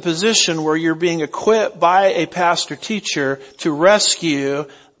be in a position where you're being equipped by a pastor teacher to rescue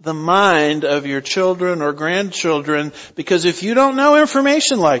the mind of your children or grandchildren, because if you don't know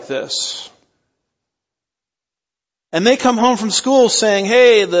information like this, and they come home from school saying,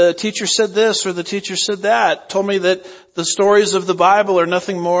 hey, the teacher said this or the teacher said that, told me that the stories of the Bible are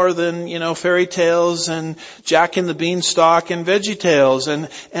nothing more than, fairy tales and Jack and the Beanstalk and Veggie Tales, and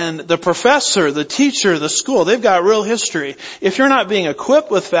the professor, the teacher, the school, they've got real history. If you're not being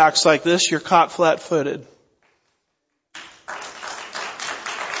equipped with facts like this, you're caught flat-footed.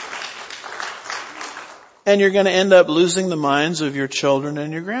 And you're going to end up losing the minds of your children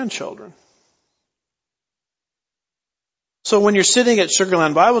and your grandchildren. So when you're sitting at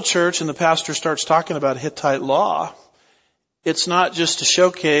Sugarland Bible Church and the pastor starts talking about Hittite law, it's not just to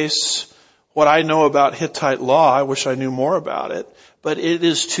showcase what I know about Hittite law. I wish I knew more about it. But it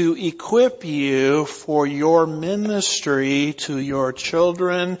is to equip you for your ministry to your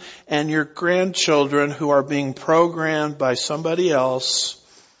children and your grandchildren who are being programmed by somebody else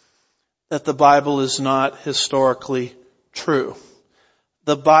that the Bible is not historically true.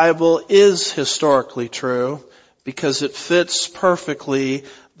 The Bible is historically true because it fits perfectly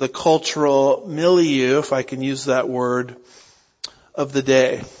the cultural milieu, if I can use that word, of the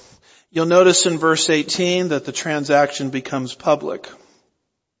day. You'll notice in verse 18 that the transaction becomes public.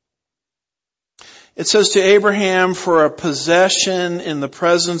 It says to Abraham, for a possession in the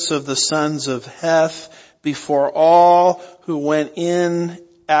presence of the sons of Heth, before all who went in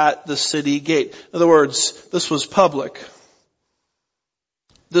at the city gate. In other words, this was public.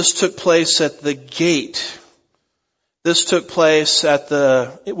 This took place at the gate. This took place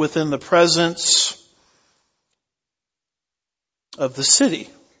within the presence of the city.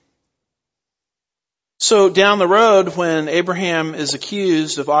 So down the road, when Abraham is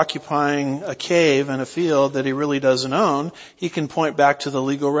accused of occupying a cave and a field that he really doesn't own, he can point back to the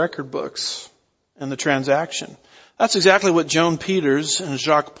legal record books and the transaction. That's exactly what Joan Peters and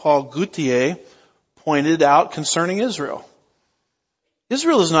Jacques-Paul Gaultier pointed out concerning Israel.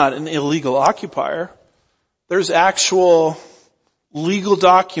 Israel is not an illegal occupier. There's actual legal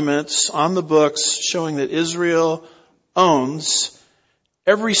documents on the books showing that Israel owns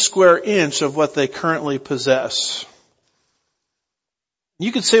every square inch of what they currently possess.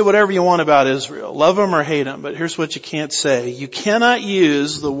 You could say whatever you want about Israel, love them or hate them, but here's what you can't say. You cannot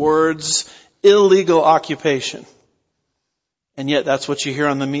use the words illegal occupation. And yet that's what you hear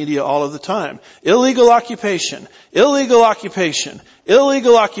on the media all of the time. Illegal occupation, illegal occupation,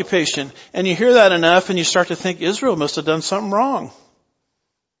 illegal occupation. And you hear that enough and you start to think Israel must have done something wrong.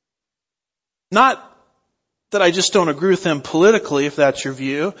 Not that I just don't agree with them politically, if that's your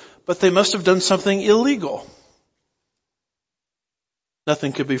view, but they must have done something illegal.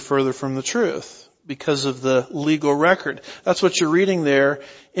 Nothing could be further from the truth because of the legal record. That's what you're reading there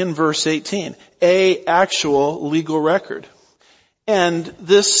in verse 18. A actual legal record. And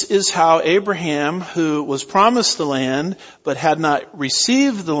this is how Abraham, who was promised the land but had not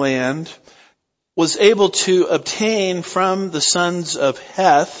received the land, was able to obtain from the sons of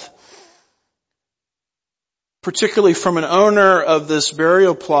Heth, particularly from an owner of this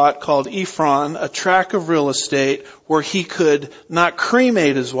burial plot called Ephron, a tract of real estate where he could not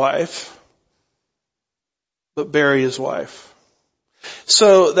cremate his wife, but bury his wife.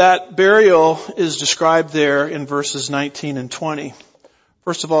 So that burial is described there in verses 19 and 20.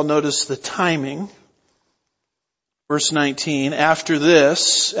 First of all, notice the timing. Verse 19, after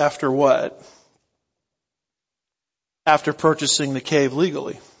this, after what? After purchasing the cave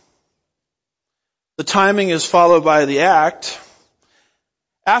legally. The timing is followed by the act.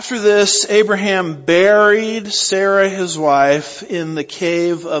 After this, Abraham buried Sarah, his wife, in the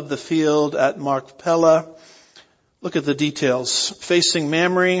cave of the field at Machpelah. Look at the details. Facing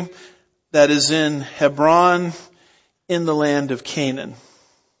Mamre, that is in Hebron, in the land of Canaan.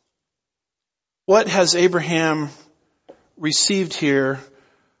 What has Abraham received here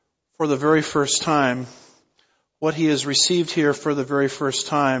for the very first time? What he has received here for the very first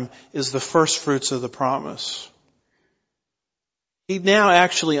time is the first fruits of the promise. He now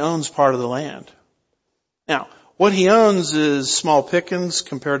actually owns part of the land. Now, what he owns is small pickings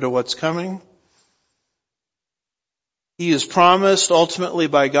compared to what's coming. He is promised ultimately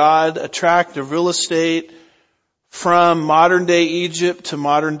by God a tract of real estate from modern day Egypt to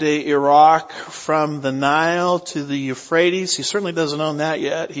modern day Iraq, from the Nile to the Euphrates. He certainly doesn't own that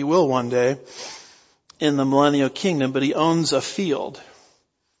yet. He will one day in the millennial kingdom, but he owns a field.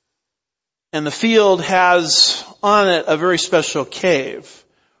 And the field has on it a very special cave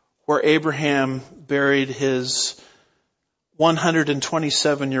where Abraham buried his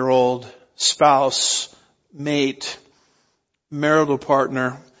 127-year-old spouse, mate, marital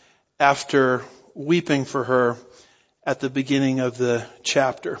partner, after weeping for her at the beginning of the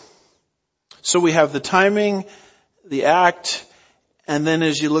chapter. So we have the timing, the act, and then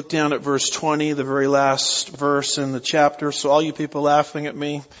as you look down at verse 20, the very last verse in the chapter, so all you people laughing at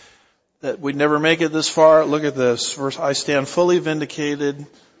me that we'd never make it this far, look at this. Verse, I stand fully vindicated.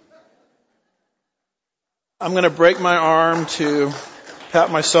 I'm going to break my arm to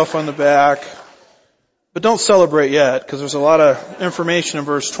pat myself on the back. But don't celebrate yet, because there's a lot of information in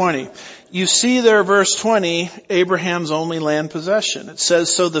verse 20. You see there, verse 20, Abraham's only land possession. It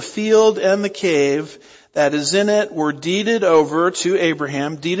says, so the field and the cave that is in it were deeded over to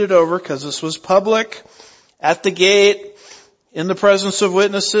Abraham. Deeded over because this was public, at the gate, in the presence of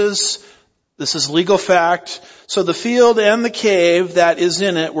witnesses. This is legal fact. So the field and the cave that is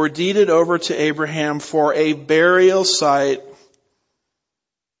in it were deeded over to Abraham for a burial site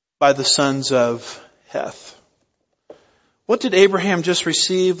by the sons of Heth. What did Abraham just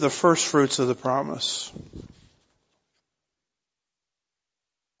receive? The first fruits of the promise.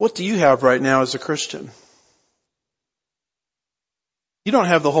 What do you have right now as a Christian? You don't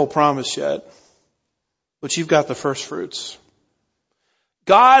have the whole promise yet, but you've got the first fruits.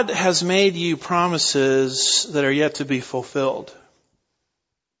 God has made you promises that are yet to be fulfilled.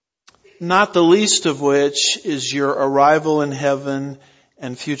 Not the least of which is your arrival in heaven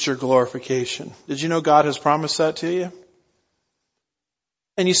and future glorification. Did you know God has promised that to you?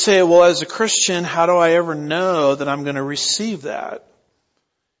 And you say, well, as a Christian, how do I ever know that I'm going to receive that?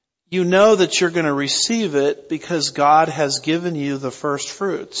 You know that you're going to receive it because God has given you the first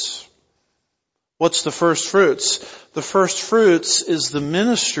fruits. What's the first fruits? The first fruits is the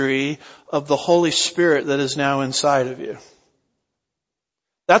ministry of the Holy Spirit that is now inside of you.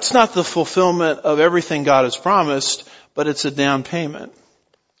 That's not the fulfillment of everything God has promised, but it's a down payment.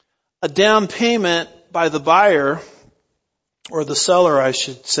 A down payment by the buyer, or the seller, I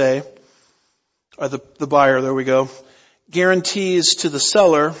should say, or the buyer, there we go, guarantees to the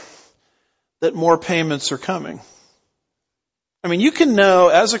seller that more payments are coming. I mean, you can know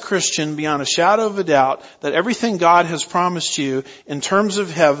as a Christian beyond a shadow of a doubt that everything God has promised you in terms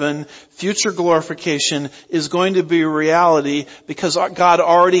of heaven, future glorification, is going to be a reality because God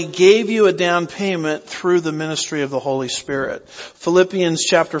already gave you a down payment through the ministry of the Holy Spirit. Philippians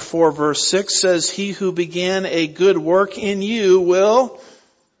chapter 4 verse 6 says, "He who began a good work in you will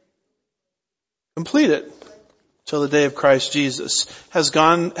complete it till the day of Christ Jesus." Has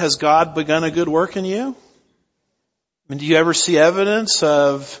God begun a good work in you? I mean, do you ever see evidence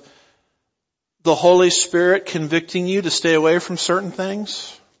of the Holy Spirit convicting you to stay away from certain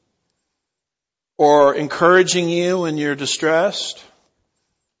things? Or encouraging you when you're distressed?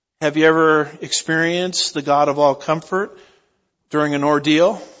 Have you ever experienced the God of all comfort during an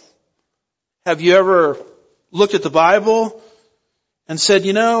ordeal? Have you ever looked at the Bible and said,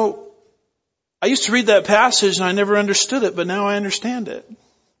 you know, I used to read that passage and I never understood it, but now I understand it?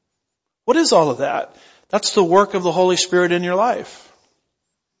 What is all of that? That's the work of the Holy Spirit in your life.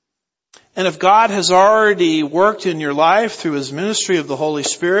 And if God has already worked in your life through His ministry of the Holy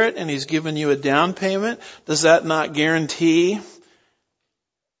Spirit and He's given you a down payment, does that not guarantee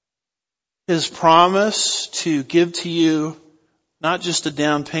His promise to give to you not just a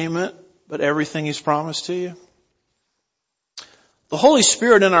down payment, but everything He's promised to you? The Holy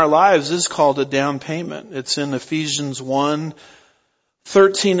Spirit in our lives is called a down payment. It's in Ephesians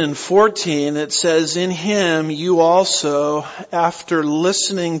 1:13 and 14, it says, "In Him you also, after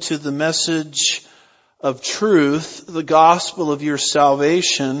listening to the message of truth, the gospel of your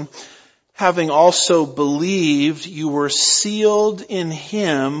salvation, having also believed, you were sealed in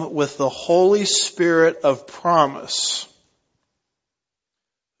Him with the Holy Spirit of promise,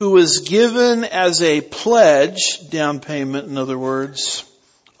 who was given as a pledge," down payment in other words,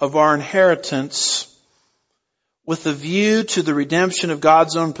 "of our inheritance, with a view to the redemption of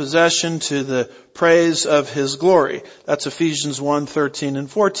God's own possession to the praise of His glory." That's Ephesians 1:13 and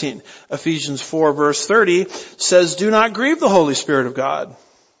 14. Ephesians 4 verse 30 says, "Do not grieve the Holy Spirit of God,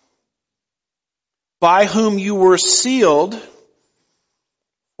 by whom you were sealed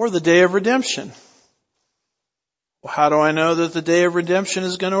for the day of redemption." Well, how do I know that the day of redemption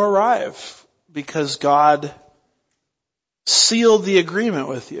is going to arrive? Because God sealed the agreement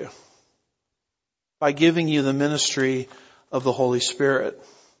with you by giving you the ministry of the Holy Spirit.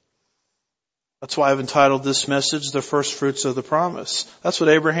 That's why I've entitled this message, "The First Fruits of the Promise." That's what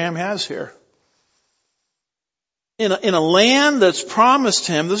Abraham has here. In a land that's promised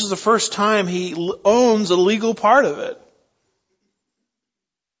him, this is the first time he owns a legal part of it.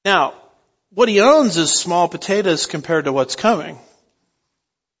 Now, what he owns is small potatoes compared to what's coming.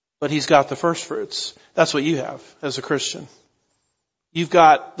 But he's got the first fruits. That's what you have as a Christian. You've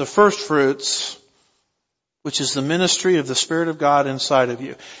got the first fruits, which is the ministry of the Spirit of God inside of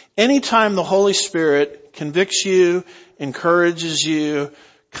you. Anytime the Holy Spirit convicts you, encourages you,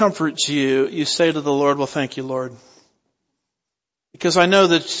 comforts you, you say to the Lord, "Well, thank you, Lord. Because I know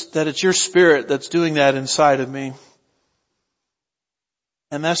that it's your Spirit that's doing that inside of me."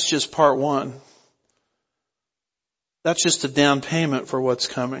 And that's just part one. That's just a down payment for what's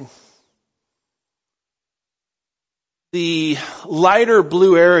coming. The lighter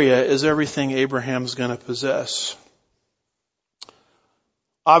blue area is everything Abraham's going to possess.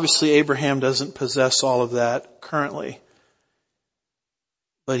 Obviously, Abraham doesn't possess all of that currently,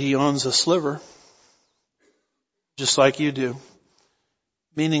 but he owns a sliver, just like you do.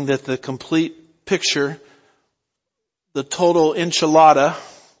 Meaning that the complete picture, the total enchilada,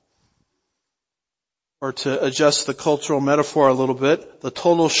 or to adjust the cultural metaphor a little bit, the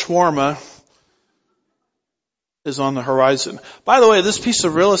total shawarma is on the horizon. By the way, this piece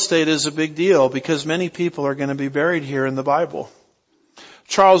of real estate is a big deal because many people are going to be buried here in the Bible.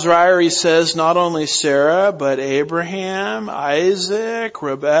 Charles Ryrie says not only Sarah, but Abraham, Isaac,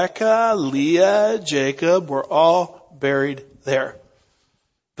 Rebekah, Leah, Jacob were all buried there.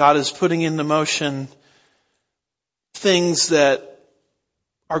 God is putting into motion things that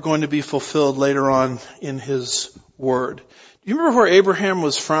are going to be fulfilled later on in His Word. Do you remember where Abraham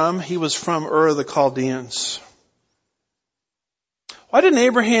was from? He was from Ur of the Chaldeans. Why didn't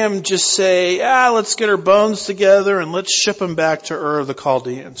Abraham just say, let's get our bones together and let's ship them back to Ur of the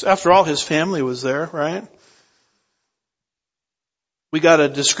Chaldeans? After all, his family was there, right? We got a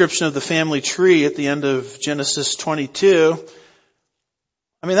description of the family tree at the end of Genesis 22.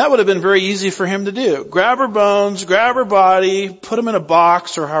 I mean, that would have been very easy for him to do. Grab her bones, grab her body, put them in a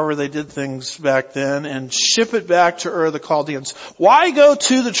box or however they did things back then and ship it back to Ur of the Chaldeans. Why go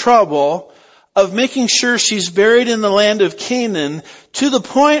to the trouble of making sure she's buried in the land of Canaan to the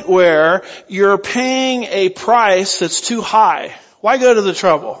point where you're paying a price that's too high? Why go to the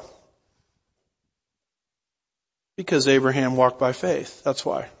trouble? Because Abraham walked by faith. That's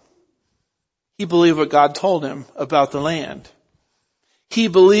why. He believed what God told him about the land. He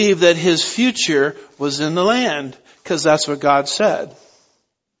believed that his future was in the land because that's what God said.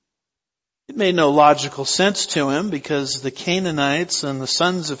 It made no logical sense to him because the Canaanites and the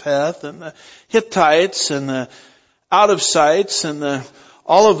sons of Heth and the Hittites and the Out-of-Sites and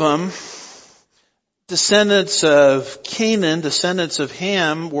all of them, descendants of Canaan, descendants of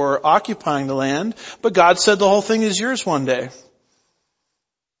Ham, were occupying the land, but God said the whole thing is yours one day.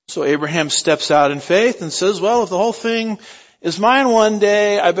 So Abraham steps out in faith and says, well, if the whole thing is mine one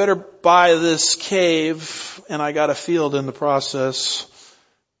day, I better buy this cave, and I got a field in the process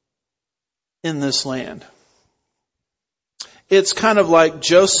in this land. It's kind of like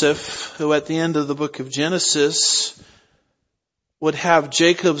Joseph, who at the end of the book of Genesis would have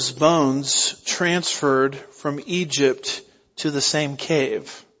Jacob's bones transferred from Egypt to the same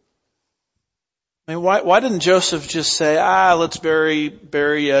cave. I mean, why didn't Joseph just say, let's bury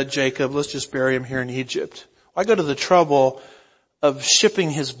Jacob, let's just bury him here in Egypt? Why go to the trouble of shipping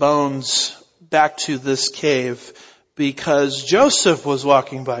his bones back to this cave? Because Joseph was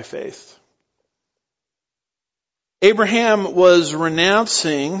walking by faith. Abraham was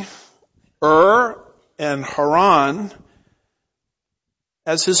renouncing Ur and Haran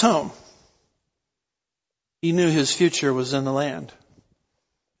as his home. He knew his future was in the land.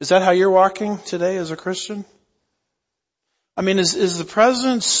 Is that how you're walking today as a Christian? I mean, is the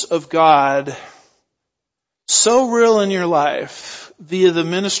presence of God so real in your life via the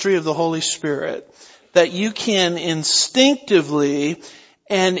ministry of the Holy Spirit that you can instinctively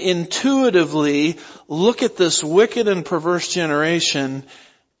and intuitively look at this wicked and perverse generation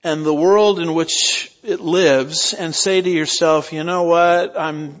and the world in which it lives and say to yourself, you know what,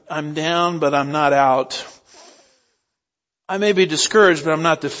 I'm down, but I'm not out. I may be discouraged, but I'm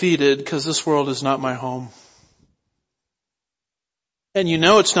not defeated because this world is not my home. And you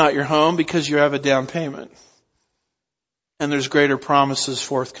know it's not your home because you have a down payment. And there's greater promises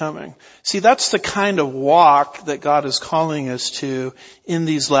forthcoming. See, that's the kind of walk that God is calling us to in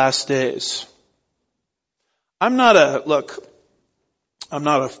these last days. I'm not a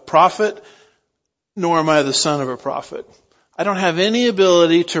prophet, nor am I the son of a prophet. I don't have any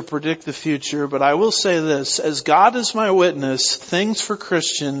ability to predict the future, but I will say this, as God is my witness, things for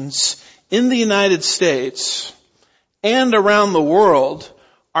Christians in the United States and around the world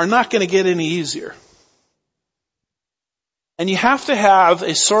are not going to get any easier. And you have to have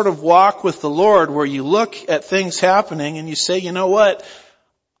a sort of walk with the Lord where you look at things happening and you say, you know what?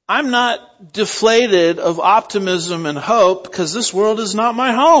 I'm not deflated of optimism and hope because this world is not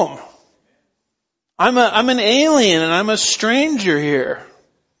my home. I'm an alien and I'm a stranger here.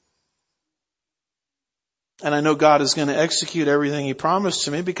 And I know God is going to execute everything He promised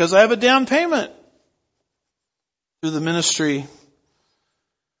to me because I have a down payment through the ministry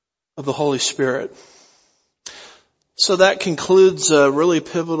of the Holy Spirit. So that concludes a really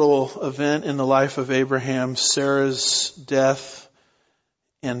pivotal event in the life of Abraham, Sarah's death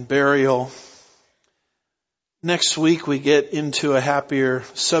and burial. Next week we get into a happier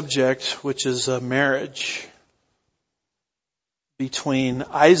subject, which is a marriage between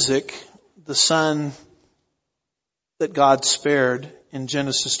Isaac, the son that God spared in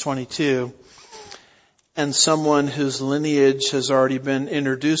Genesis 22, and someone whose lineage has already been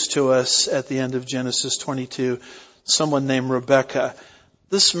introduced to us at the end of Genesis 22, someone named Rebekah.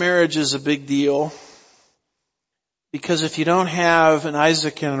 This marriage is a big deal because if you don't have an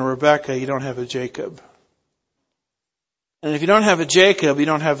Isaac and a Rebekah, you don't have a Jacob. And if you don't have a Jacob, you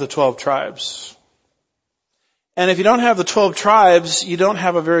don't have the 12 tribes. And if you don't have the 12 tribes, you don't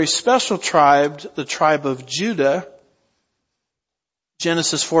have a very special tribe, the tribe of Judah.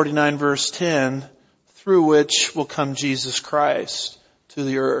 Genesis 49 verse 10, through which will come Jesus Christ to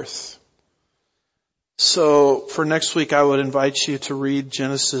the earth. So for next week, I would invite you to read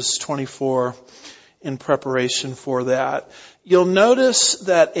Genesis 24 in preparation for that. You'll notice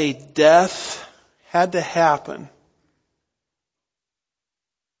that a death had to happen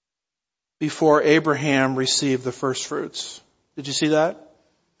before Abraham received the first fruits. Did you see that?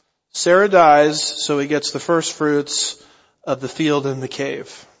 Sarah dies, so he gets the first fruits of the field in the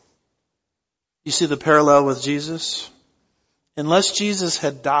cave. You see the parallel with Jesus? Unless Jesus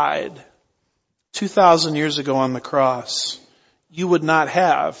had died 2,000 years ago on the cross, you would not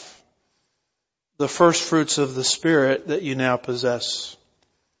have the first fruits of the Spirit that you now possess.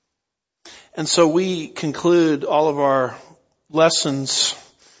 And so we conclude all of our lessons,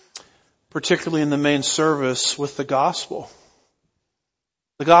 particularly in the main service, with the gospel.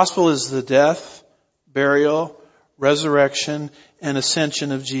 The gospel is the death, burial, resurrection, and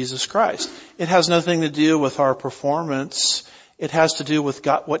ascension of Jesus Christ. It has nothing to do with our performance. It has to do with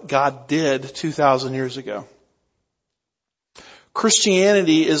what God did 2,000 years ago.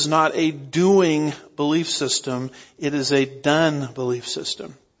 Christianity is not a doing belief system. It is a done belief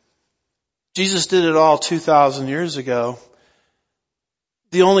system. Jesus did it all 2,000 years ago.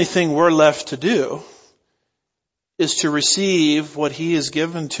 The only thing we're left to do is to receive what he has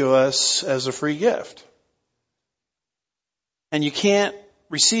given to us as a free gift. And you can't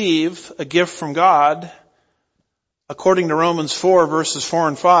receive a gift from God, according to Romans 4 verses 4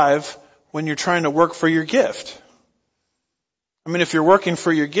 and 5, when you're trying to work for your gift. I mean, if you're working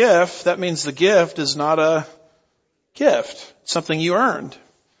for your gift, that means the gift is not a gift. It's something you earned.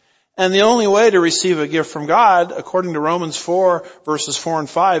 And the only way to receive a gift from God, according to Romans 4 verses 4 and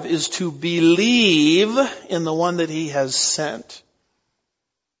 5, is to believe in the one that he has sent.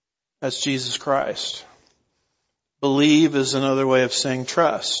 That's Jesus Christ. Believe is another way of saying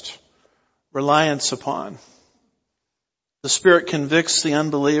trust, reliance upon. The Spirit convicts the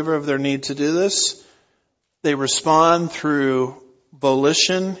unbeliever of their need to do this. They respond through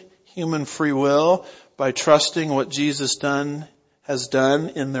volition, human free will, by trusting what Jesus has done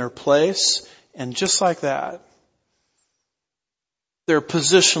in their place. And just like that, they're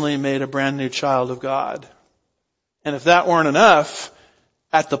positionally made a brand new child of God. And if that weren't enough,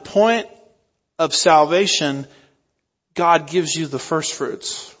 at the point of salvation, God gives you the first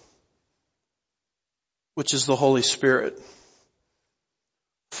fruits, which is the Holy Spirit.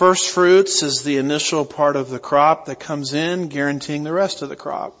 First fruits is the initial part of the crop that comes in, guaranteeing the rest of the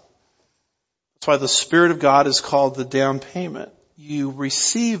crop. That's why the Spirit of God is called the down payment. You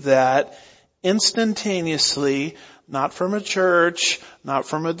receive that instantaneously, not from a church, not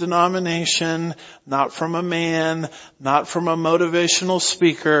from a denomination, not from a man, not from a motivational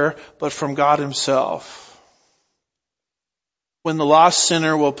speaker, but from God himself. When the lost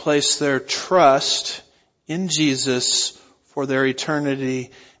sinner will place their trust in Jesus for their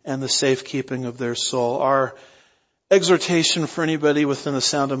eternity and the safekeeping of their soul. Our exhortation for anybody within the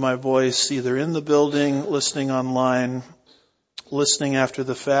sound of my voice, either in the building, listening online, listening after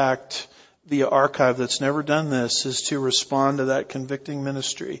the fact, via archive that's never done this, is to respond to that convicting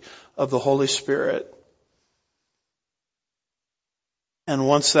ministry of the Holy Spirit. And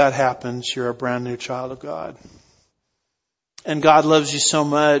once that happens, you're a brand new child of God. And God loves you so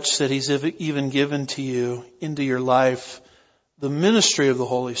much that he's even given to you into your life the ministry of the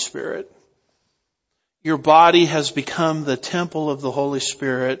Holy Spirit. Your body has become the temple of the Holy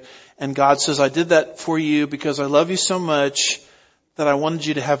Spirit. And God says, I did that for you because I love you so much that I wanted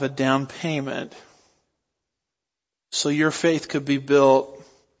you to have a down payment so your faith could be built,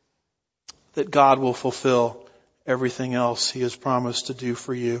 that God will fulfill everything else he has promised to do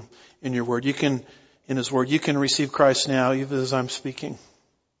for you in your word. In his word, you can receive Christ now, even as I'm speaking.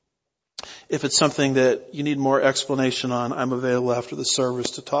 If it's something that you need more explanation on, I'm available after the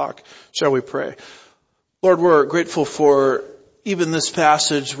service to talk. Shall we pray? Lord, we're grateful for even this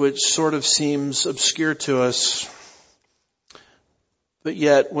passage, which sort of seems obscure to us, but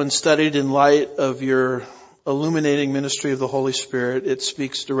yet when studied in light of your illuminating ministry of the Holy Spirit, it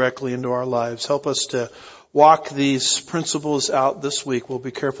speaks directly into our lives. Help us to walk these principles out this week. We'll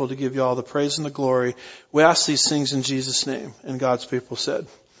be careful to give you all the praise and the glory. We ask these things in Jesus' name. And God's people said,